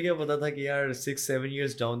 तो मुझे क्या पता था कि यार 6-7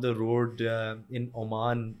 years down the road in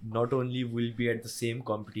Oman not only will be at the same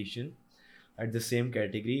competition, at the same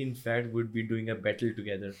category, in fact would be doing a battle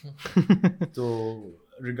together. So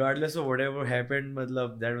regardless of whatever happened,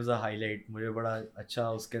 मतलब that was a highlight. मुझे बड़ा अच्छा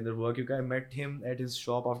उसके अंदर हुआ क्योंकि I met him at his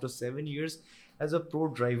shop after 7 years as a pro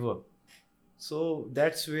driver. So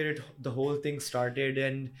that's where the whole thing started,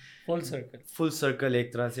 and full circle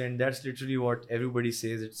एक तरह से. And that's literally what everybody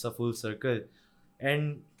says, it's a full circle.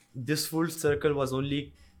 And this full circle was only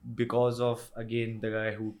because of, again, the guy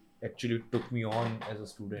who actually took me on as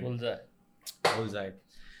a student. Bullseye.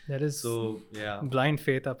 That is so blind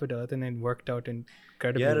faith up at earth, and it worked out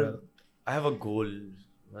incredibly well. I have a goal.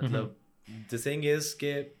 मतलब the thing is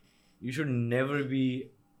कि you should never be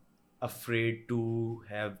afraid to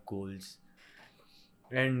have goals.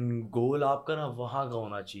 And goal आपका ना वहाँ का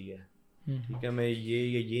होना चाहिए. ठीक है, मैं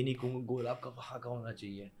ये नहीं कहूँगा गोल आपका वहाँ का होना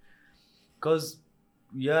चाहिए. Cause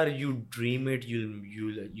यार you dream it,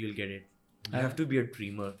 you'll get it. You have to be a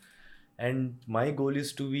dreamer. And my goal is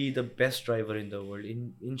to be the best driver in the world.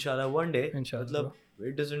 Inshallah one day. मतलब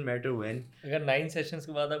it doesn't matter when. अगर 9 sessions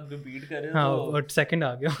के बाद आप repeat करें तो और second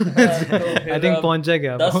आ गया. I think पहुंच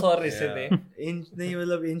जाएगा. 10 और रेसें दें. नहीं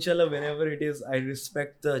मतलब inshallah whenever it is, I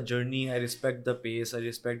respect the journey, I respect the pace, I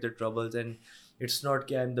respect the troubles, and It's not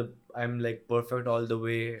कि I'm like perfect all the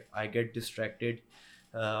way. I get distracted.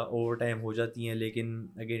 Over time हो जाती हैं, लेकिन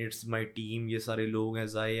अगेन इट्स माई टीम, ये सारे लोग हैं,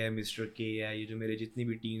 जाई है, मिस्टर के है, ये जो मेरे जितनी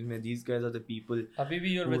भी टीम्स में, these guys are the people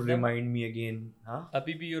who remind me again. हाँ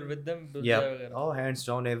अभी भी you're with them? Yeah, oh hands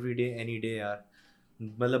down, every day, any day यार.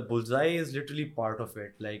 मतलब Bullseye is literally part of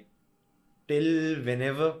it, like till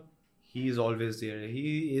whenever he is always there.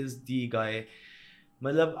 He is the guy.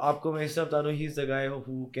 मतलब आपको मैं इससे बता दूँ, he is the guy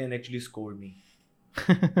who can actually scold me.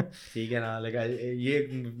 ठीक है ना, लगा ये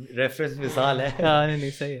रेफरेंस मिसाल है.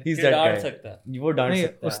 नहीं सही है. डांट सकता है, वो डांट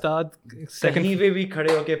सकता है. उस्ताद कहीं पे भी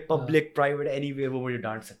खड़े होके पब्लिक प्राइवेट एनीवे वो मुझे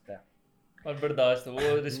डांट सकता है. और बर्दाश्त,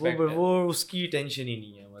 वो रिस्पेक्ट है, वो उसकी टेंशन ही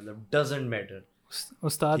नहीं है, मतलब डजंट मैटर.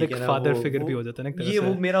 उस्ताद एक फादर फिगर भी हो जाता है ना. ये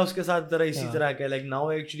वो मेरा उसके साथ तरह इसी तरह का, like now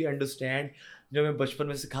I actually understand जो मैं बचपन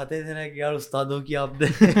में सिखाते थे ना कि यार उस्तादों की आपने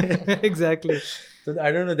एग्जैक्टली. तो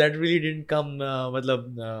I don't know, that really didn't come,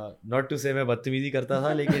 मतलब नॉट टू से मैं बदतमीजी करता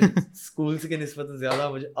था, लेकिन स्कूल्स के निस्बत ज़्यादा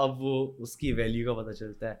मुझे अब वो उसकी वैल्यू का पता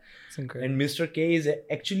चलता है. एंड मिस्टर के इज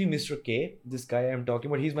एक्चुअली मिस्टर के, this guy I am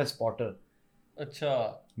talking about, he is my spotter. अच्छा,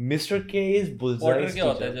 Mr. K is Bullseye's Spotter क्या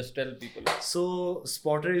होता है? Just tell people. So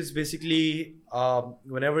spotter is basically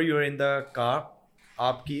whenever you're in the car,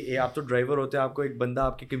 आप तो driver होते हैं, आपको एक बंदा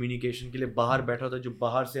आपके कम्युनिकेशन के लिए बाहर बैठा होता है, जो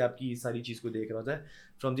बाहर से आपकी सारी चीज़ को देख रहा होता है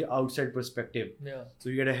from the outside perspective. Yeah. So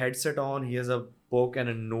you get a headset on, he has a book and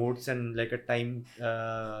a notes and like a time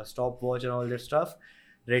stopwatch and all that stuff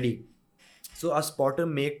ready. So a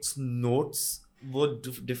spotter makes notes. वो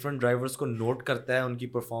different drivers को note करता है,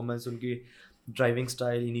 उनकी performance, उनकी driving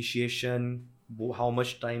style, initiation, वो how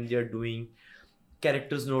much time they are doing,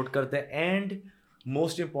 characters note करते हैं. And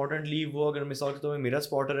most importantly वो अगर मिसाल के तौर पे मेरा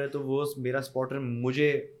स्पॉटर है, तो वो मेरा स्पॉटर मुझे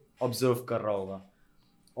ऑब्जर्व कर रहा होगा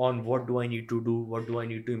on what do I need to do, what do I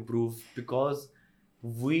need to improve, because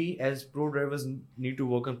we as pro drivers need to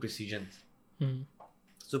work on precision.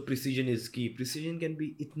 So precision is की. प्रिसीजन कैन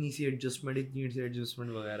बी इतनी सी adjustment, इतनी सी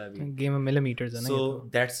adjustment वगैरह भी. Game of millimetres है ना. So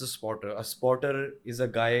that's a spotter. A spotter is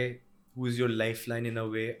a guy who is your lifeline in a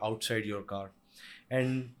way outside your car,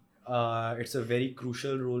 and it's a very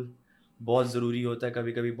crucial role. बहुत ज़रूरी होता है,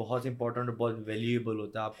 कभी कभी बहुत इंपॉर्टेंट और बहुत वैल्यूएबल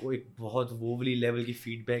होता है. आपको एक बहुत वोवली लेवल की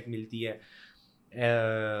फीडबैक मिलती है,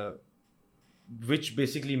 which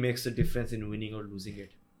basically makes the difference in winning or losing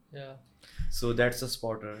it. Yeah. So that's a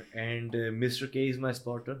spotter, and Mr. K is my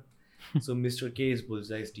spotter. So Mr. K is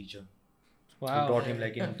Bullseye's teacher. Wow. Who taught him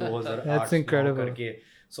like in 2008. That's incredible.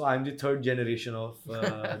 So I'm the third generation of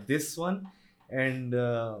this one, and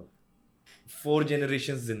 4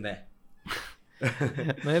 generations in there.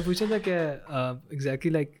 मैंने पूछा था कि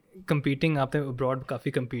exactly like competing, आपने abroad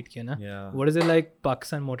काफ़ी compete किया ना. What is it like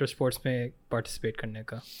Pakistan motor sports में participate करने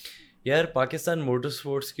का? यार पाकिस्तान मोटर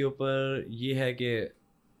स्पोर्ट्स के ऊपर ये है कि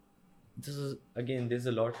this is again, there's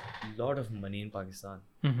a lot of money in Pakistan.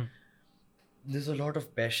 There's a lot of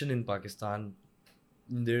passion in Pakistan.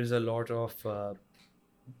 There's a lot of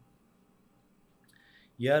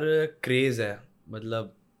यार क्रेज है,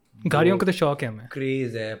 मतलब गाड़ियों का तो शौक है हमें.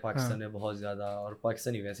 क्रेज है पाकिस्तान में बहुत ज़्यादा, और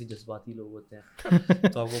पाकिस्तानी वैसे ही जज्बाती लोग होते हैं.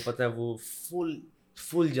 तो आपको पता है वो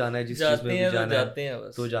फुल जाना है, जिस चीज़ में भी जाना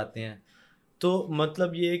है तो जाते हैं. तो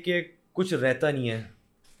मतलब ये कि कुछ रहता नहीं है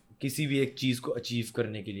किसी भी एक चीज़ को अचीव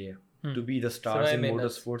करने के लिए. To be the stars in motor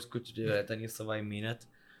sports कुछ रहता नहीं है सवाई मेहनत,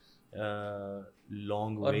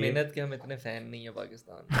 लॉन्ग वे. और मेहनत के हम इतने फैन नहीं है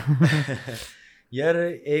पाकिस्तान. यार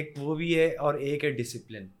एक वो भी है और एक है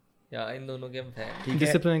डिसिप्लिन. या इन दोनों के हम फैन.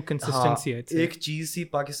 डिसिप्लिन कंसिस्टेंसी है. एक चीज़ थी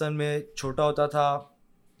पाकिस्तान में, छोटा होता था,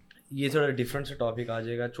 ये थोड़ा डिफरेंट सा टॉपिक आ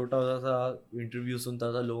जाएगा. छोटा होता था, इंटरव्यू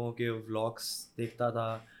सुनता था, लोगों के व्लॉग्स देखता था,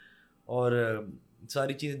 और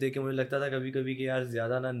सारी चीज़ें देख के मुझे लगता था कभी कभी कि यार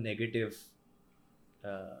ज़्यादा ना नेगेटिव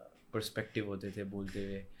पर्सपेक्टिव होते थे बोलते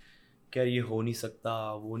हुए कि यार ये हो नहीं सकता,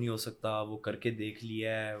 वो नहीं हो सकता, वो करके देख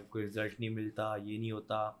लिया है, कोई रिजल्ट नहीं मिलता, ये नहीं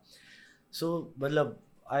होता. सो मतलब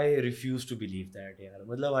आई रिफ्यूज़ टू बिलीव दैट यार.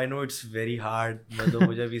 मतलब I know it's very hard. मतलब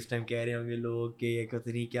मुझे भी इस टाइम कह रहे होंगे लोग कि ये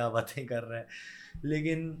कितनी क्या बातें कर रहा है,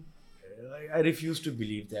 लेकिन आई रिफ्यूज़ टू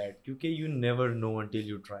बिलीव दैट, क्योंकि you never know until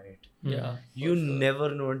you try it. You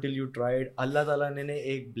never know until you try it. अल्लाह ताला ने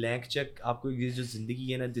एक ब्लैंक चेक आपको, ये जो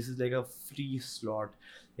ज़िंदगी है ना, this is like a free slot,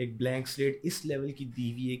 एक ब्लैंक स्लेट इस लेवल की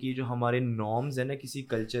दी हुई है कि जो हमारे नॉर्म्स है ना किसी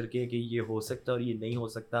कल्चर के, कि ये हो सकता है और ये नहीं हो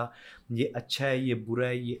सकता, ये अच्छा है, ये बुरा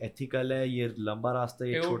है, ये एथिकल है, ये लंबा रास्ता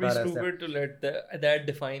है, ये छोटा रास्ता है. to let that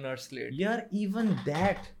define our slate. यार इवन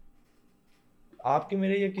दैट आपके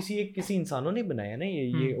मेरे या किसी इंसानों ने बनाया ना,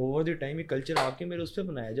 ये ओवर द टाइम ये कल्चर आपके मेरे उस पर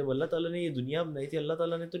बनाया. जब अल्लाह ताला ने ये दुनिया बनाई थी, अल्लाह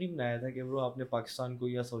ताला ने तो नहीं बनाया था कि ब्रो आपने पाकिस्तान को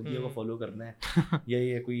या सऊदीया को फॉलो करना है या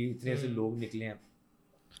ये कोई इतने ऐसे लोग निकले हैं.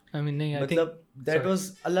 I mean, नहीं, मतलब दैट वाज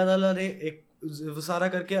अल्लाह ताला ने एक वो सारा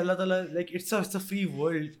करके अल्लाह ताला like it's a free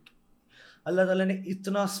world. अल्लाह ताला ने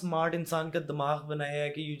इतना स्मार्ट इंसान का दिमाग बनाया है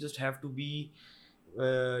कि you just have to be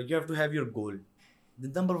you have to have your goal.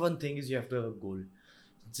 The number one thing is you have to have a गोल.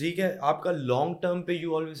 ठीक है, आपका लॉन्ग टर्म पे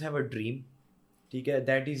you always have a dream. ठीक है,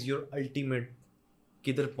 दैट इज़ योर अल्टीमेट,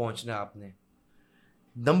 किधर पहुंचना है आपने.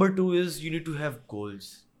 Number two is you need to have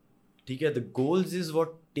goals. ठीक है, the goals is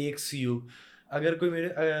what takes you. अगर कोई मेरे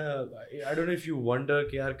I don't know if you wonder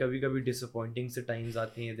कि यार कभी कभी डिसअपॉइंटिंग से टाइम्स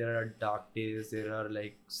आते हैं. There are dark days, there are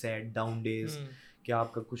like sad down days कि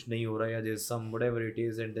आपका कुछ नहीं हो रहा है या there some whatever it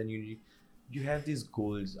is, and then you have this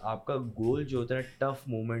goals. आपका गोल जो होता है टफ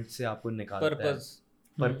मोमेंट से आपको निकालता है.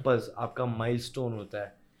 पर्पस आपका माइलस्टोन होता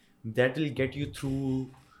है. That will get you through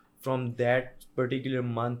from that particular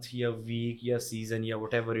month या वीक या सीजन या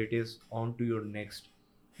whatever it is on to your next.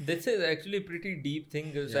 This is actually a pretty deep thing.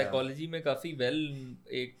 Psychology में काफ़ी well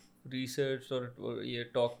एक research और ये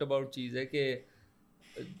talked about चीज़ है कि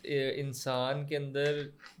इंसान के अंदर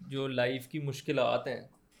जो लाइफ की मुश्किलात हैं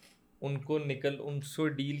उनको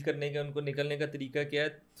डील करने का, उनको निकलने का तरीका क्या है?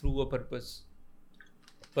 थ्रू अ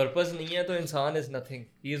पर्पस नहीं है तो इंसान is nothing,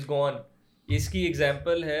 he is gone. इसकी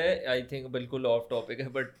एग्जांपल है, आई थिंक बिल्कुल ऑफ टॉपिक है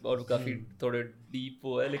बट और काफ़ी थोड़े डीप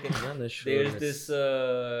वो है, लेकिन there is this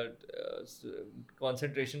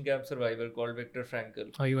concentration camp survivor called Victor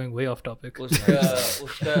Frankel. Are you going way of topic?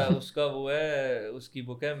 उसका वो है, उसकी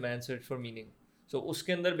बुक है मैन सर्च फॉर मीनिंग. सो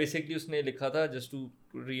उसके अंदर बेसिकली उसने लिखा था, just to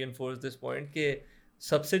reinforce this point, कि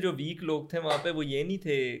सबसे जो वीक लोग थे वहाँ पे वो ये नहीं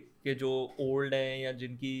थे कि जो ओल्ड हैं या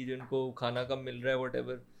जिनको खाना कम मिल रहा है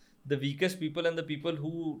whatever. The weakest people and the people who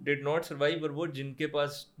did not survive were वो जिनके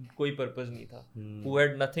पास कोई पर्पस नहीं था, who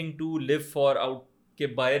had nothing to live for out, के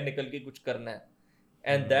बाहर निकल के कुछ करना है.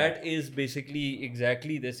 And that is basically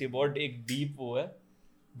exactly this. ये बहुत एक deep वो है,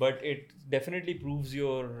 but it definitely proves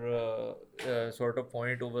your sort of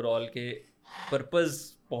point overall के purpose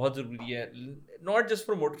बहुत ज़रूरी है, not just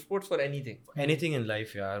for motorsports, for anything in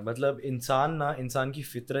life यार. मतलब इंसान की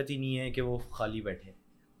फितरत ही नहीं है कि वो खाली बैठे.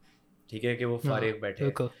 ठीक है, कि वो फारिग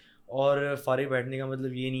बैठे. और फारिग बैठने का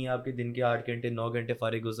मतलब ये नहीं है आपके दिन के 8 घंटे 9 घंटे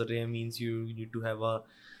फारिग गुजर रहे हैं. Means you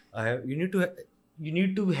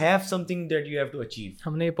need to have something that you have to achieve.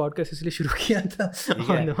 हमने ये पॉडकास्ट इसलिए शुरू किया था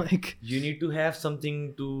on the mike. You need to have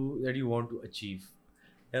something to that you want to achieve.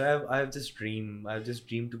 And I have this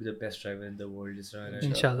dream to be the best driver in the world. जिस तरह मैंने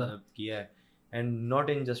इंशाल्लाह किया है, and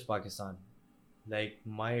not in just Pakistan. Like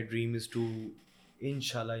my dream is to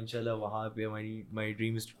इंशाल्लाह वहाँ पे my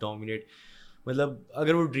dream is to dominate. मतलब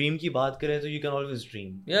अगर वो ड्रीम की बात करें तो you can always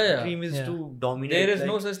dream. Dream is to dominate. There is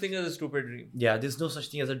no such thing as a stupid dream. Yeah, there's no such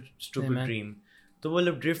thing as a stupid dream. तो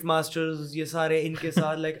मतलब drift masters ये सारे इनके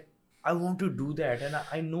साथ like I want to do that, and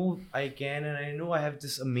I know I can, and I know I have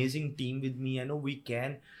this amazing team with me. I know we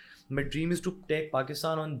can. My dream is to take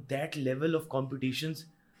Pakistan on that level of competitions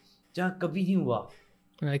जहाँ कभी नहीं हुआ.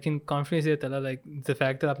 I can confidently say that like the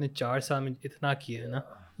fact that आपने 4 साल में इतना किया है ना,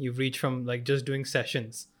 you've reached from like just doing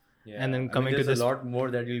sessions. Yeah, and then coming to this, a lot more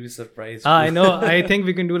that you'll be surprised. I know. I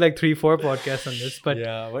think we can do like 3-4 podcasts on this, but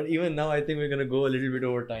yeah, but even now I think we're gonna go a little bit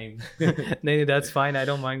over time. No, that's fine. I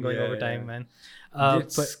don't mind going over time, man.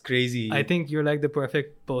 It's but crazy. I think you're like the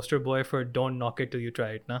perfect poster boy for don't knock it till you try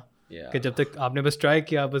it, ना? Yeah. कि जब तक आपने बस try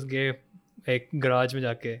किया, बस गए एक garage में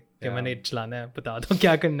जाके कि मैंने चलाना है, बता दो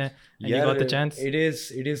क्या करना है, and you got the chance.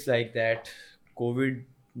 It is like that. COVID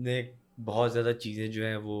ने बहुत ज़्यादा चीज़ें जो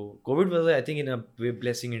हैं वो COVID was I think in a way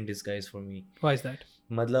blessing in disguise for me. Why is that?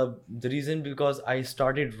 मतलब the reason because I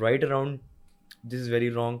started right around, this is very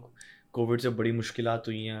wrong, COVID से बड़ी मुश्किलात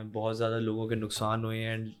हुई हैं, बहुत ज़्यादा लोगों के नुकसान हुए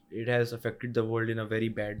हैं, and it has affected the world in a very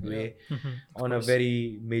bad way, on a very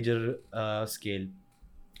major scale.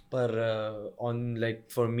 पर on like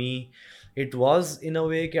for me it was in a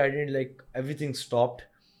way कि I didn't like everything stopped,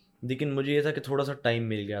 लेकिन मुझे ये था कि थोड़ा सा टाइम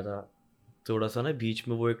मिल गया था, थोड़ा सा ना बीच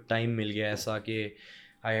में वो एक टाइम मिल गया ऐसा कि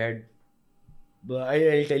I'll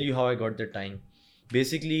tell you how I got the time.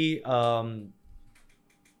 Basically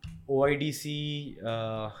OIDC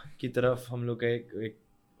की तरफ हम लोग का एक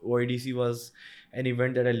OIDC was an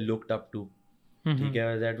event that I looked up to. ठीक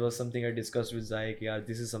है, that was something I discussed with Zai कि यार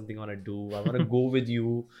this is something I want to do. I want to go with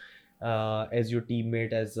you as your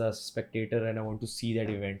teammate, as a spectator, and I want to see that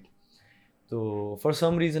event. So for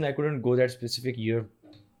some reason I couldn't go that specific year.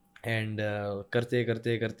 And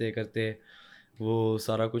करते वो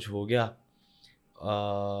सारा कुछ हो गया.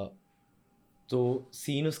 तो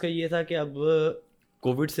scene उसका ये था कि अब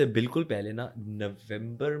कोविड से बिल्कुल पहले ना,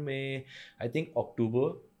 नवंबर में I think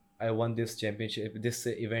October, I won this championship, this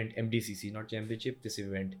event, MDCC, not championship, this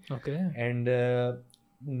event. Okay. And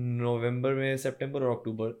नवंबर में, सितंबर और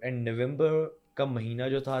अक्टूबर, एंड नवंबर का महीना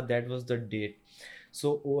जो था that was the date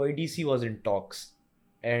so OIDC was in talks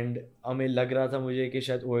and हमें लग रहा था मुझे कि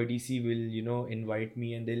शायद OIDC will you know invite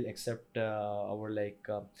me and they will accept our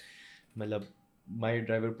like मतलब my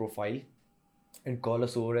driver profile and call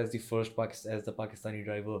us over as the Pakistani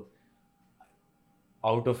driver.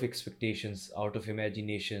 Out of expectations, out of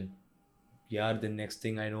imagination. Yeah, the next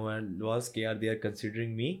thing I know was कि they are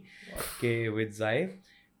considering me के with Zai,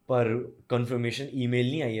 पर confirmation email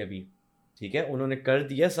नहीं आई अभी. ठीक है, उन्होंने कर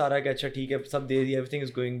दिया सारा कि अच्छा ठीक है सब दे दिया, everything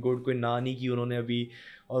is going good, कोई ना नहीं की उन्होंने अभी,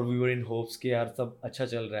 और we were in hopes कि यार सब अच्छा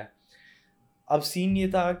चल रहा है. अब सीन ये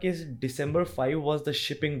था कि December 5 was the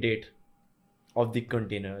shipping date of the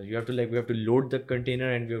container. We have to load the container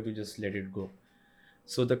and we have to just let it go.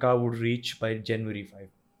 So the car would reach by January 5.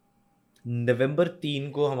 November 3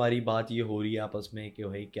 को हमारी बात ये हो रही है आपस में कि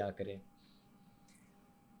भाई क्या करें.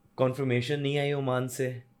 कॉन्फर्मेशन नहीं आई ओमान से.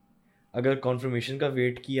 अगर कॉन्फर्मेशन का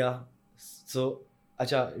वेट किया so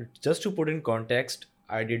अच्छा, just to put in context,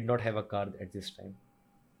 I did not have a car at this time.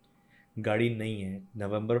 गाड़ी नहीं है.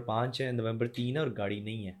 November 5 है, November 3 है और गाड़ी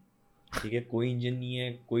नहीं है. ठीक है, कोई इंजन नहीं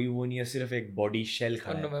है, कोई वो नहीं है, सिर्फ एक बॉडी शेल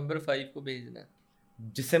खड़ा है. नवंबर 5 को भेजना है,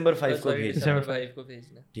 December 5 को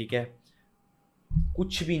भेजना. ठीक है,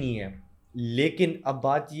 कुछ भी नहीं है. लेकिन अब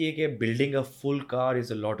बात ये है कि building a full car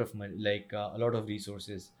is a lot of money, like a lot of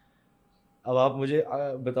resources. अब आप मुझे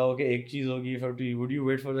बताओ कि एक चीज़ होगी, would you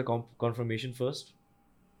wait for the confirmation first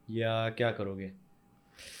या क्या करोगे?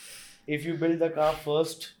 If you build the car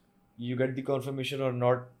first you get the confirmation और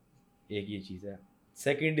नॉट, एक ये चीज़ है.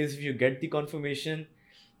 Second is if you get the confirmation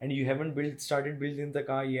and you haven't started building the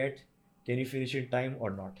car yet, can you finish in time or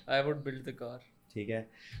not? I would build the car. ठीक है,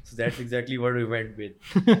 so that's exactly what we went with.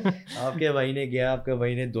 आपके भाई ने गया, आपके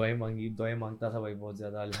भाई ने दुआएं मांगता था भाई बहुत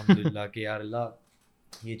ज़्यादा, अल्हम्दुलिल्लाह कि यार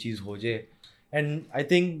अल्लाह ये चीज़ हो जाए. And I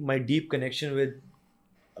think my deep connection with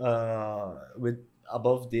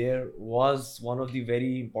above there was one of the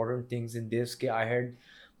very important things in this, कि I had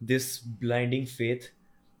this blinding faith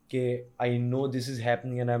कि I know this is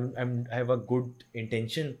happening and I have a good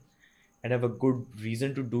intention and have a good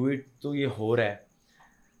reason to do it, तो ये हो रहा है.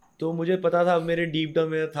 तो मुझे पता था, मेरे डीप डाउन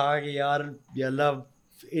में था कि यार अल्लाह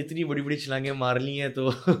इतनी बड़ी बड़ी छलांगें मार ली हैं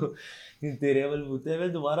तो तेरे बलबूते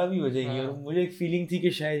में दोबारा भी हो जाएंगी. और मुझे एक फीलिंग थी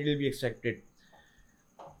कि शायद इट विल बी एक्सपेक्टेड.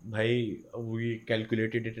 भाई we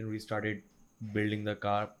calculated it and we started building the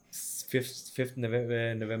car. 5th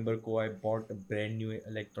November को I bought a brand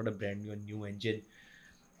new engine.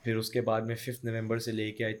 फिर उसके बाद में 5th November से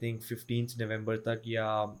लेके आई थिंक 15th November तक या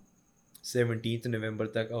 17th November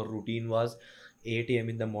तक, और routine was 8 AM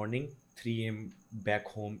in the morning, 3 AM back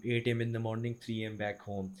home, 8 AM in the morning, 3 AM back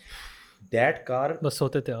home. That car बस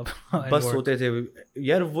सोते थे आप. बस सोते थे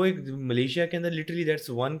यार. वो एक मलेशिया के अंदर लिटरली दैट्स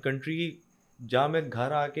वन कंट्री जहाँ मैं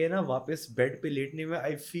घर आके ना वापस बेड पे लेटने में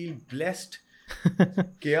आई फील ब्लेस्ड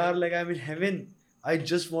कि यार like I am in heaven. I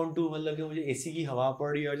just want to, मतलब कि मुझे AC की हवा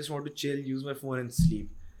पड़ रही है, I just want to chill, use my phone and sleep.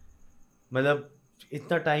 मतलब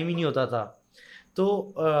इतना टाइम ही नहीं होता था. तो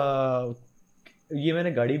ये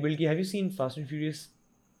मैंने गाड़ी बिल्ड की. Have you seen fast and furious?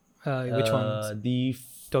 Which one? The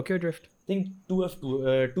Tokyo drift. Think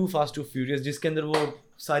two fast two furious, जिसके अंदर वो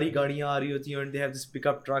सारी गाड़ियाँ आ रही होती हैं and they have this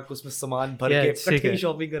pickup truck, उसमें सामान भर के इकट्ठी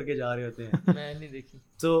शॉपिंग करके जा रहे होते हैं. मैं नहीं देखी.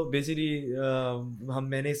 तो बेसिकली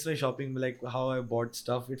मैंने इस तरह shopping like how I bought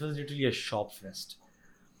stuff, it was literally a shop fest.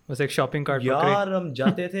 बस एक शॉपिंग कार्ट यार हम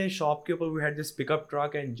जाते थे शॉप के ऊपर, we had this pickup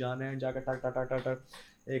truck and जाना है, जाकर टक टक टक टक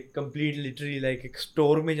एक कंप्लीट लिटरली लाइक एक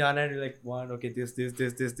स्टोर में जाना है, like one okay this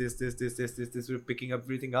we picking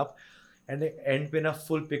everything up and and पे ना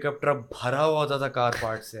फुल पिकअप ट्रक भरा हुआ होता था कार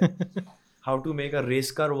पार्ट से. How to make a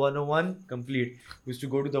race car 101 complete. We used to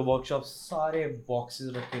go to the workshop, सारे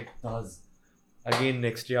बॉक्सेस रखे दस. Again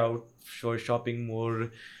next day out shopping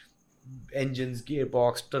more, engines,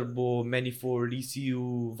 gearbox, turbo, manifold, ECU,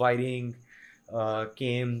 wiring,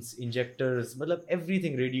 cams, injectors, मतलब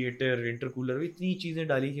everything, radiator, intercooler, इतनी चीज़ें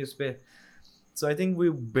डाली थी उस पर. So I think we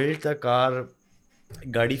built the car.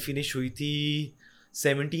 गाड़ी फिनिश हुई थी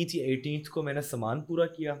 17th या 18th को, मैंने सामान पूरा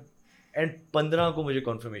किया एंड 15 को मुझे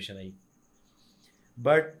confirmation I.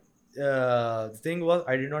 But the thing was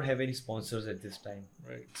I did not have any sponsors at this time,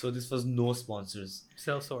 right? So this was no sponsors,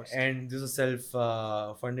 self-sourced, and this was self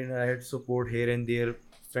funded. I had support here and there,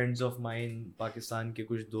 friends of mine Pakistan के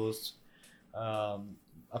कुछ दोस्त,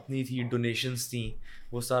 अपनी थी, donations थी,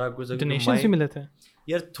 वो सारा कुछ. Donations भी मिले थे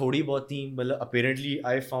यार, थोड़ी बहुत थी. मतलब apparently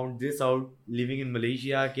I found this out living in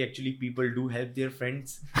Malaysia कि actually people do help their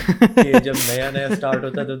friends. जब नया स्टार्ट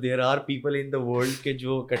होता है तो there are people in the world के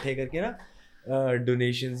जो इकट्ठे करके ना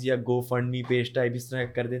डोनेशंस या गो फंड मी पेज टाइप इस तरह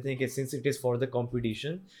कर देते हैं कि since it is for the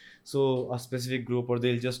competition, so a specific group और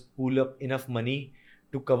they will just pull up enough money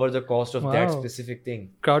to cover the cost of that specific thing.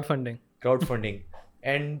 Crowd funding.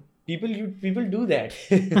 And people do that.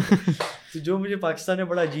 तो जो मुझे पाकिस्तान में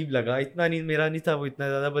बड़ा अजीब लगा, इतना नहीं मेरा नहीं था वो इतना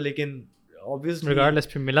ज़्यादा, पर लेकिन obviously regardless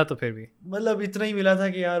फिर मिला तो फिर भी मतलब इतना ही मिला था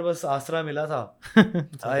कि यार बस आसरा मिला था.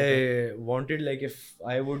 I wanted like if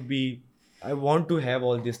I want to have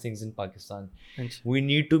all these things in Pakistan. We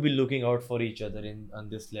need to be looking out for each other on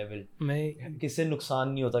this level. किससे नुकसान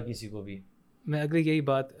नहीं होता किसी को भी. मैं अगर यही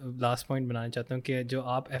बात लास्ट पॉइंट बनाना चाहता हूँ कि जो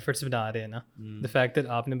आप एफर्ट्स बना रहे हैं ना, द फैक्ट दैट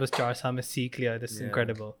आपने बस 4 साल में सीख लिया, this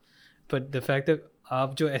incredible. But the fact that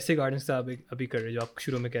आप जो ऐसे गार्डन्स आप अभी कर रहे हैं, जो आप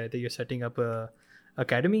शुरू में कह रहे थे, you are setting up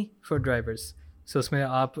academy for drivers. सो उसमें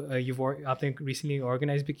आपने रिसेंटली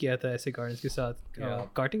ऑर्गेनाइज भी किया था ऐसे गार्डन्स के साथ,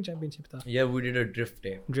 कार्टिंग चैम्पियनशिप था. Yeah, we did a drift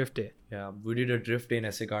day. Yeah, we did a drift day in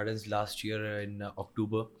Essay Gardens last year in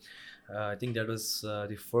October. I think that was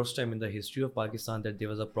the first time in the history of Pakistan that there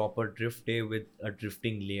was a proper drift day with a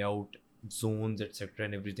drifting layout, zones, etc.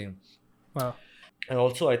 and everything. Wow. And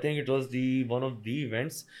also I think it was one of the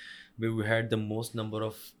events where we had the most number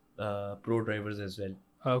of pro drivers as well.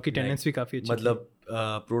 Okay, attendance भी काफ़ी अच्छी. मतलब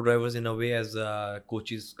pro drivers in a way as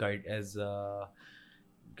coaches guide, as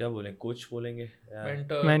क्या बोलें, coach बोलेंगे,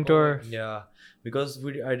 mentor. Yeah, because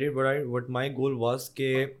I did what my goal was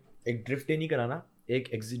कि एक drift day नहीं कराना, एक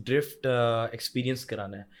ड्रिफ्ट एक्सपीरियंस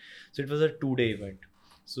कराना है. So it was a 2-day event.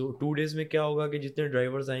 So 2 days में क्या होगा कि जितने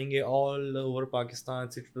ड्राइवर्स आएंगे all over Pakistan,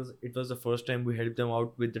 it was the first time we help them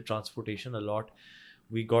out with the transportation a lot.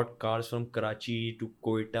 We got cars from Karachi to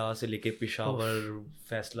Quetta से लेके Peshawar,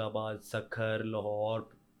 Faisalabad, Sukkur, Lahore,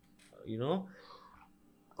 you know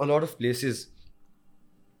a lot of places.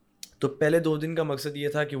 तो पहले 2 दिन का मकसद ये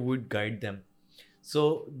था कि we would guide them. So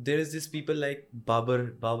there is this people like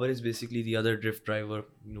Babar is basically the other drift driver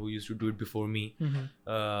who used to do it before me.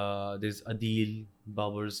 There's Adil,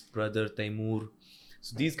 Babar's brother, Taimur.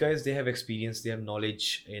 So these guys, they have experience, they have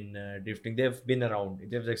knowledge in drifting, they have been around,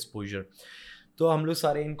 they have exposure. तो हम लोग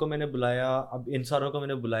सारे इनको मैंने बुलाया. अब इन सारों को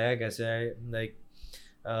मैंने बुलाया कैसे है, लाइक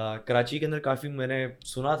कराची के अंदर काफ़ी मैंने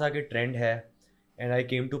सुना था कि ट्रेंड है, and I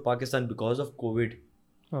came to Pakistan because of COVID.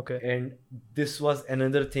 Okay. And this was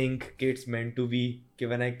another thing कि it's meant to be कि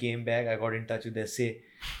when I came back I got in touch with ऐसे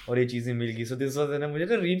और ये चीज़ें मिल गई. So this was ना, मुझे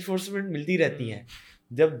ना reinforcement मिलती रहती हैं.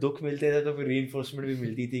 जब दुख मिलते थे तो फिर reinforcement भी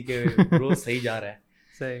मिलती थी कि bro सही जा रहा है.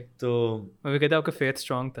 सही. तो मैं भी कहता हूँ आपका faith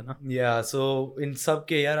strong था ना. Yeah, so इन सब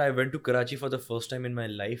के यार I went to Karachi for the first time in my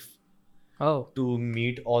life. Oh. To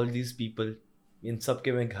meet all these people. इन सब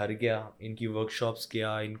के मैं घर गया, इनकी workshops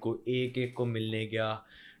किया, इनको एक को मिलने गया,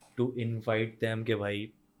 to invite them कि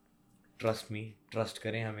भाई ट्रस्ट मी, ट्रस्ट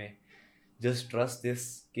करें हमें, जस्ट ट्रस्ट दिस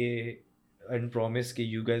के एंड प्रॉमिस कि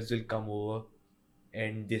you guys will come over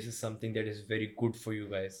and this is something that is very good for you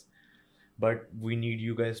guys, but we need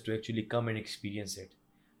you guys to actually come and experience it.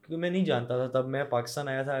 क्योंकि मैं नहीं जानता था तब, मैं पाकिस्तान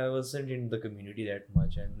आया था, I wasn't in the community that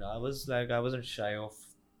much and I wasn't shy of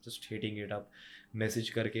just hitting it up, message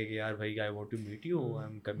करके कि यार भाई I want to meet you, I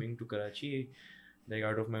am coming to Karachi, like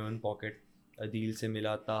out of my own pocket. Adeel से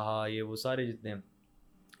मिला, ताहा, ये वो सारे जितने,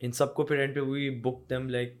 इन सबको फिर एंड पे we book them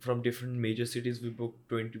like from different major cities. We book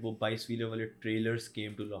 22 wheeler वाले ट्रेलर्स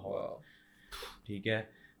केम टू लाहौर. ठीक है,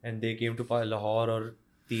 and they came to Lahore और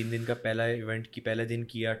 3 दिन का पहला इवेंट की पहले दिन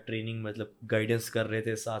किया ट्रेनिंग, मतलब गाइडेंस कर रहे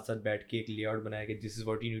थे, साथ साथ बैठ के एक लेआउट बनाया कि this is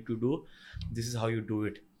what you need to do, this is how you do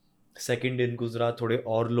it. Second दिन गुजरा, थोड़े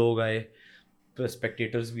और लोग आए,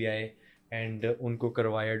 स्पेक्टेटर्स भी आए, एंड उनको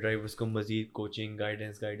करवाया ड्राइवर्स को मज़ीद coaching,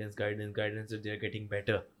 guidance, they are getting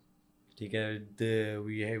better. ठीक है,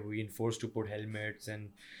 we enforced to put helmets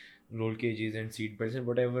and roll cages and seat belts and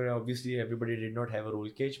whatever. Obviously everybody did not have a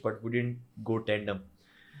roll cage, but we didn't go tandem.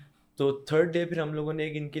 तो third day फिर हम लोगों ने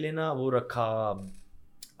एक इनके लिए ना वो रखा,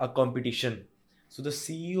 a competition. So the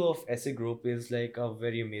CEO of Essay Group is like a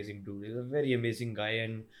very amazing dude. He's a very amazing guy,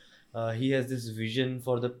 and he has this vision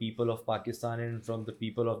for the people of Pakistan and from the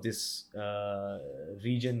people of this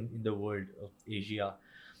region in the world of Asia.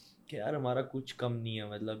 कि यार हमारा कुछ कम नहीं है,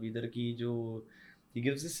 मतलब इधर की जो he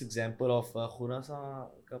gives this example of Khurasan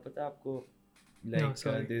का, पता है आपको, like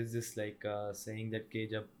there is this like saying that कि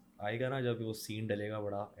जब आएगा ना, जब वो सीन डलेगा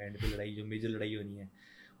बड़ा एंड पे, लड़ाई जो मेजर लड़ाई होनी है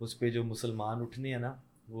उस पे जो मुसलमान उठने हैं ना,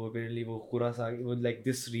 वो अपरेंटली वो खुरासा, वो लाइक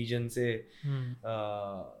दिस रीजन से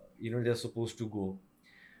you know they are supposed to go.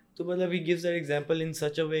 तो मतलब he gives that example in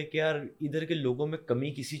such a way कि यार इधर के लोगों में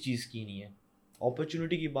कमी किसी चीज़ की नहीं है,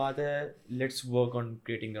 अपॉर्चुनिटी की बात है, let's work on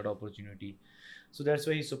creating that opportunity. So that's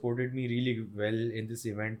why he supported me really well in this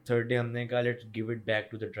event. Third day हमने कहा let's give it back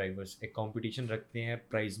to the drivers, एक कंपटीशन रखते हैं,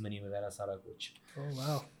 प्राइज मनी वगैरह सारा कुछ.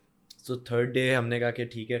 सो थर्ड डे हमने कहा कि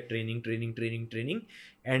ठीक है, ट्रेनिंग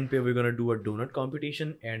एंड पे we gonna do a donut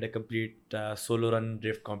competition and a complete solo run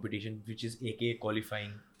drift competition which is AKA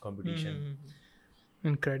qualifying competition.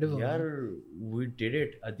 Incredible. Yeah, we did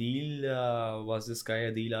it. Adil was this guy,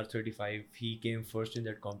 Adil R35. He came first in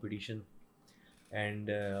that competition. And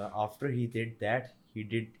after he did that, he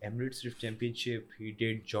did Emirates Drift Championship. He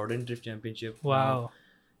did Jordan Drift Championship. Wow.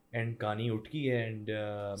 And Kani Utki. And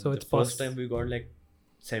so the first time we got like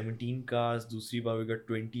 17 cars. दूसरी बार we got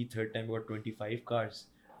 20. Third time we got 25 cars.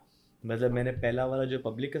 मतलब मैंने पहला वाला जो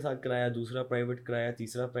public के साथ कराया, दूसरा प्राइवेट कराया,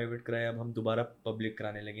 तीसरा प्राइवेट कराया, अब हम दोबारा पब्लिक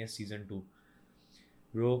कराने लगे हैं season 2.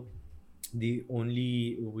 Bro,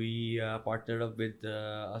 we partnered up with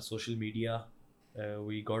a social media.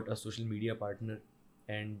 We got a social media partner,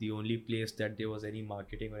 and the only place that there was any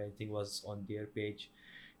marketing or anything was on their page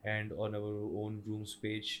and on our own room's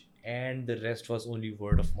page, and the rest was only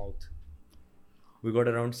word of mouth. We got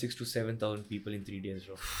around 6,000 to 7,000 people in 3 days,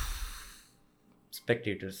 bro.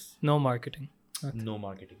 Spectators. No marketing. No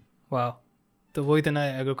marketing. Wow. तो वो इतना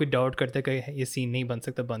अगर कोई doubt करता है कि ये scene नहीं बन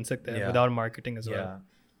सकता है without marketing as well.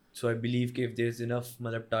 So I believe कि if there is enough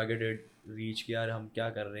मतलब targeted reach कि यार हम क्या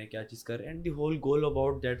कर रहे हैं, क्या चीज़ कर रहे हैं, and the whole goal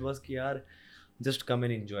about that was कि यार just come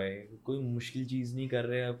and enjoy. कोई मुश्किल चीज़ नहीं कर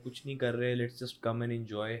रहे हैं, कुछ नहीं कर रहे हैं, let's just come and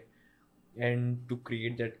enjoy and to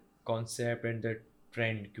create that concept and that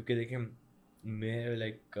trend. क्योंकि देखें मैं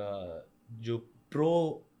like जो pro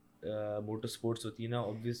motor sports होती है ना,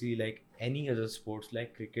 obviously like any other sports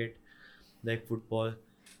like cricket, like football,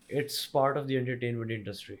 it's part of the entertainment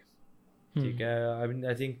industry. ठीक है. I mean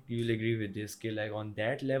I think you'll agree with this कि like on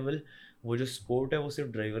that level वो जो sport है वो सिर्फ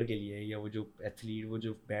ड्राइवर के लिए है, या वो जो एथलीट, वो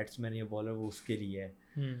जो बैट्समैन या बॉलर वो उसके लिए है.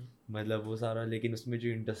 मतलब वो सारा, लेकिन उसमें जो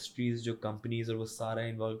इंडस्ट्रीज, जो कंपनीज और वो सारा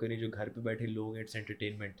इन्वॉल्व करें, जो घर पे बैठे लोग, इट्स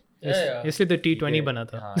एंटरटेनमेंट. इसलिए तो T20 बना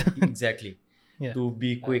था. हाँ exactly. To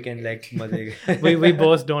be quick and like मजे. we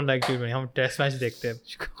both don't like T20. हम टेस्ट मैच देखते हैं.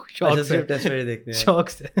 शौक से टेस्ट मैच देखते हैं. शौक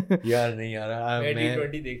से. यार नहीं यार मैं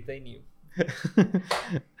T20 देखता ही नहीं हूँ.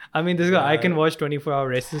 I mean, this guy, I can watch 24-hour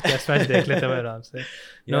races. Test match देख लेता हूँ आराम से.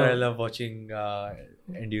 No, I love watching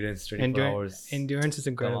endurance 24 hours. Endurance is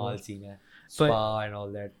incredible. कमाल सीन है. Spa and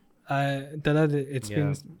all that. Talal, it's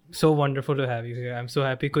been so wonderful to have you here. I'm so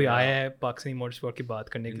happy कोई आया है पाकिस्तानी मोटरस्पोर्ट की बात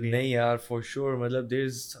करने के लिए. नहीं यार, for sure. मतलब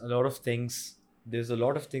there's a lot of things. There's a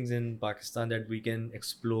lot of things in Pakistan that we can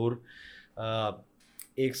explore.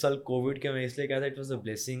 एक साल कोविड के मैं इसलिए कहता, इट वाज अ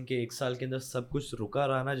ब्लेसिंग कि एक साल के अंदर सब कुछ रुका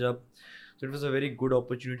रहा ना जब, so it was a very good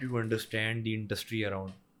opportunity to understand the industry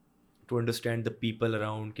around, to understand the people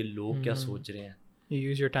around कि लोग क्या सोच रहे हैं. You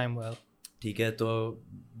use your time well. ठीक है. तो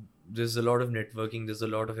there's a lot of networking, there's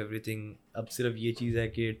a lot of everything. अब सिर्फ ये चीज़ है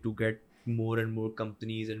कि to get more and more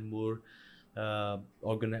companies and more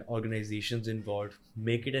organizations involved,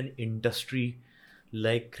 make it an industry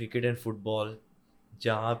like cricket and football,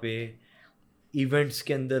 जहाँ पे events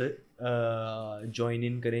के अंदर join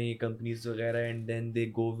in करें ये companies वगैरह, and then they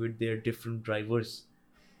go with their different drivers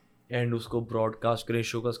and उसको broadcast करें,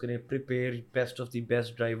 showcase करें, prepare best of the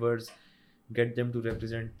best drivers, get them to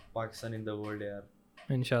represent Pakistan in the world यार.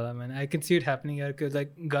 Inshallah man, I can see it happening यार, कि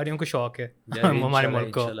like गाड़ियों को शौक है हमारे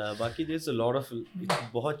मुल्क को. बाकी there's a lot of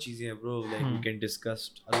बहुत चीज़ें हैं bro, like we can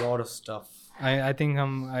discuss a lot of stuff. I think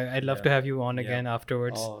I'd love to have you on again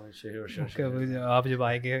afterwards. Oh, sure. आप जब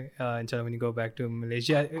आएंगे inshallah when you go back to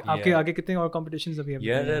Malaysia, आपके आगे कितने और competitions अभी हैं?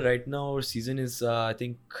 Yeah, right now our season is I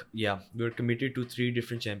think we're committed to 3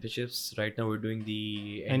 different championships. Right now we're doing the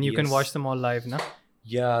NDS. And you can watch them all live, na?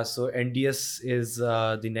 Yeah, so NDS is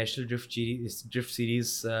the National Drift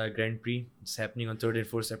Series Grand Prix. It's happening on 3rd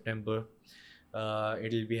and 4th September.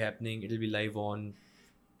 It'll be live on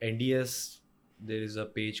NDS. There is a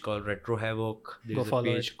page called Retro Havoc. There is a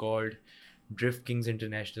page called Drift Kings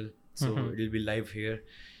International. So it'll be live here.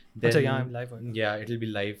 Then, I'm live. Yeah, it'll be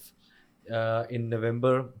live. In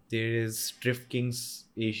November, there is Drift Kings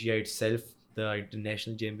Asia itself, the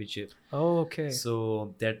international championship. Oh, okay.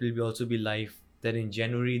 So that will also be live. Then in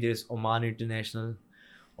January, there's Oman International.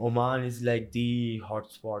 Oman is like the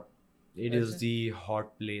hot spot. It is the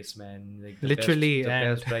hot place, man. Like literally, the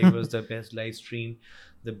best drivers, the best live stream,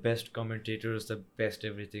 the best commentators, the best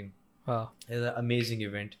everything. Wow, it's an amazing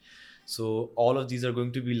event. So all of these are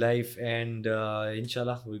going to be live, and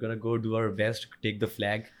inshallah, we're gonna go do our best to take the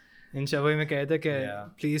flag. इंशाल्लाह मैं कहता कि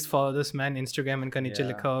please follow this man. Instagram इनका नीचे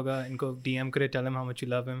लिखा होगा, इनको DM करे, tell him how much you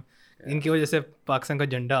love him. इनकी वजह से पाकिस्तान का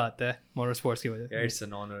झंडा आता है मोटर स्पोर्ट्स की वजह से. It's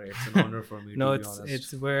an honor for me. No,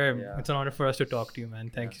 it's an honor for us to talk to you,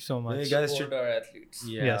 man. Thank you so much. You guys should support our athletes.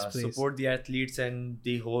 Yes, please. Support the athletes and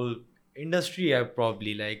the whole industry.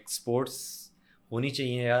 Probably like sports होनी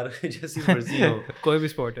चाहिए यार, जैसी मर्जी हो. कोई भी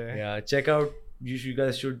sport है. Yeah, check out. You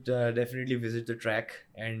guys should definitely visit the track,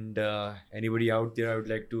 and anybody out there, I would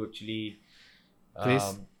like to actually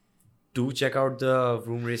do check out the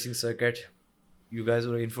Vroom Racing circuit. You guys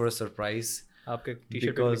are in for a surprise. आपके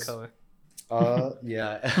T-shirt पे लिखा हुआ है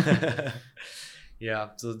yeah. Yeah,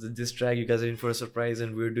 so this track you guys are in for a surprise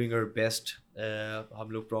and we're doing our best. हम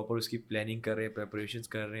लोग proper उसकी planning कर रहे हैं, preparations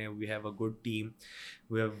कर रहे हैं. We have a good team.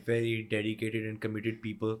 We have very dedicated and committed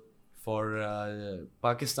people for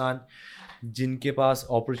Pakistan, जिनके पास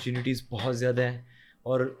opportunities बहुत ज़्यादा हैं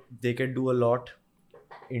और they can do a lot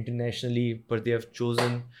internationally, but they have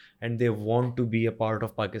chosen and they want to be a part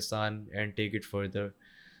of Pakistan and take it further.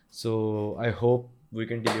 So I hope we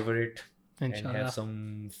can deliver it and have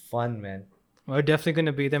some fun, man. We're definitely going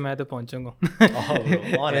to be there. मैं तो पहुंचूंगा. Oh,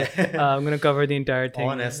 bro, on it. I'm going to cover the entire thing.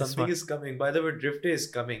 On it. Something is coming. By the way, Drift Day is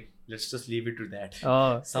coming. Let's just leave it to that.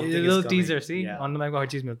 Oh, something a little is coming. teaser. See, yeah. on the mic हर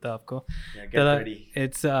चीज़ मिलता है आपको. Yeah, get ready.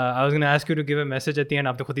 It's. I was going to ask you to give a message at the end.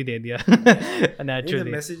 आप तो खुद ही दे दिया. Naturally.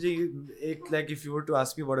 The message, like if you were to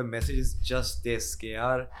ask me what a message is, just this कि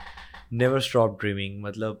यार never stop dreaming.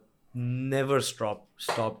 मतलब never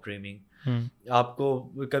stop dreaming. आपको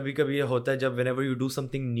कभी कभी ये होता है जब whenever you do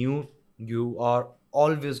something new, you are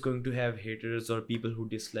always going to have haters or people who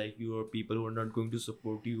dislike you or people who are not going to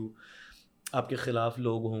support you. आपके खिलाफ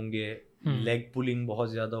लोग होंगे, leg pulling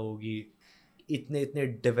बहुत ज़्यादा होगी, इतने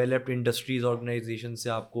developed industries organization से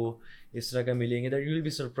आपको इस तरह का मिलेंगे that you will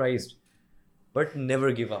be surprised, but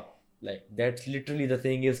never give up. Like that's literally the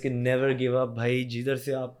thing is कि never give up. भाई जिधर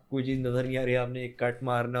से आप कोई चीज़ नज़र नहीं आ रही आपने एक कट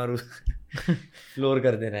मारना और फ्लोर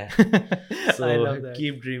कर देना है. So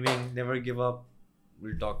keep dreaming, never give up.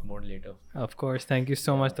 We'll talk more later. Of course. Thank you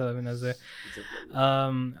so much, Talal bin Nazir.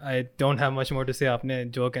 I don't have much more to say. आपने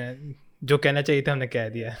जो कहना चाहिए था हमने कह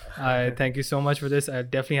दिया. Thank you so much for this. I'll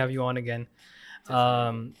definitely have you on again.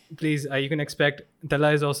 Please, you can expect,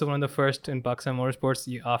 Talal is also one of the first in Pakistan Motorsports.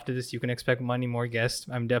 After this, you can expect many more guests.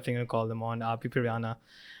 I'm definitely going to call them on. Aap bhi phir aana.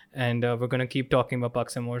 And we're going to keep talking about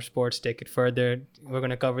Pakistan Motorsports, take it further. We're going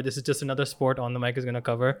to cover, this is just another sport On The Mic is going to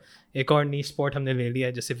cover. एक और niche sport हमने ले लिया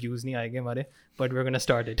है जिससे views नहीं आएंगे हमारे, but we're going to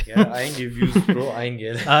start it. Yeah, आएंगे views bro, आएंगे.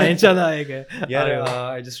 इंशाल्लाह आएंगे. Yeah,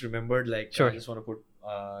 I just remembered like, sure. I just want to put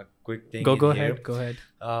a quick thing Go here. Go ahead.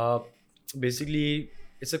 Basically,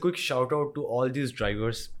 it's a quick shout out to all these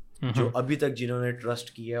drivers जो अभी तक जिन्होंने trust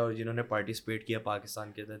किया और जिन्होंने पार्टिसिपेट किया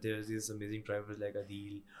पाकिस्तान के अंदर. There's these amazing drivers like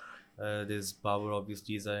Adil. There's Bauer,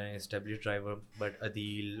 obviously is an established driver, but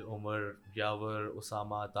Adil, Omar, Yawar,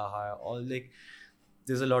 Osama, Taha, all like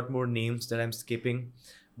there's a lot more names that I'm skipping,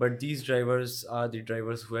 but these drivers are the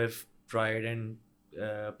drivers who have tried and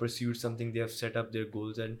pursued something. They have set up their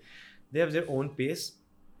goals and they have their own pace.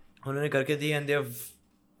 उन्होंने करके दी and they have.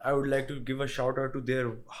 I would like to give a shout out to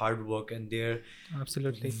their hard work and their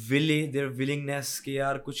absolutely their willingness कि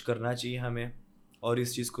यार कुछ करना चाहिए हमें और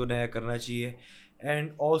इस चीज़ को नया करना चाहिए.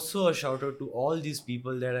 And also a shout out to all these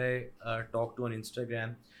people that I talk to on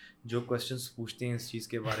Instagram जो questions पूछते हैं इस चीज़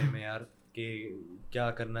के बारे में यार कि क्या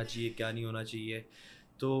करना चाहिए क्या नहीं होना चाहिए.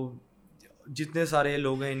 तो जितने सारे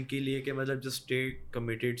लोग हैं इनके लिए कि मतलब just stay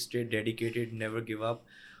committed, stay dedicated, never give up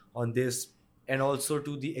on this. And also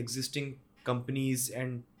to the existing companies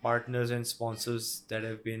and partners and sponsors that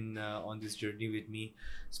have been on this journey with me,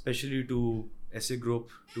 especially to SA Group,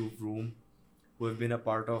 to Vroom, who have been a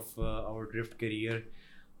part of our drift career.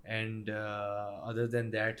 And other than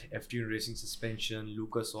that, FTN Racing Suspension,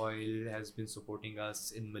 Lucas Oil has been supporting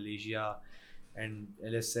us in Malaysia, and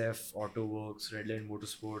LSF, Autoworks, Redline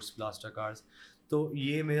Motorsports, Blaster Cars. तो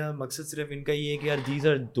ये मेरा मकसद सिर्फ इनका ये है कि यार these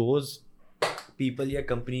are those people या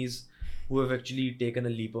companies who have actually taken a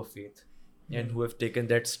leap of faith and who have taken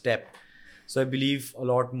that step. So I believe a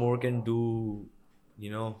lot more can do,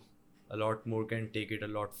 a lot more can take it a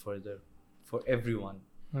lot further for everyone.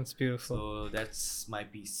 That's beautiful. So that's my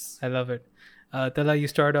piece. I love it. Tala, you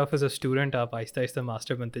started off as a student, आप Aahista Aahista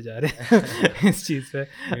master बनते जा रहे हैं इस चीज़ पे.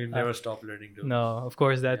 You never stop learning. No, of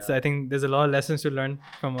course. That's I think there's a lot of lessons to learn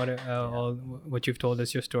from all what you've told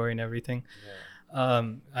us, your story and everything. Yeah.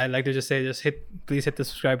 I'd like to just say, please hit the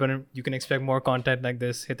subscribe button. You can expect more content like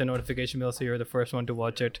this. Hit the notification bell so you're the first one to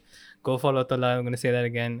watch it. Go follow Tala. I'm going to say that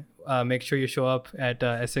again. Make sure you show up at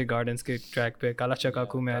SA Gardens ke track pe Kala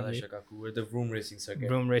Shakaku mein. Kala Shakaku with the Vroom Racing Circuit.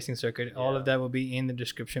 Vroom Racing Circuit. All of that will be in the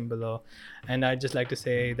description below. And I'd just like to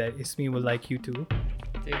say that Ismi will like you too.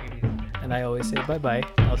 Take it easy. And I always say bye-bye.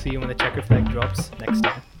 I'll see you when the checker flag drops next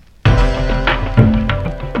time.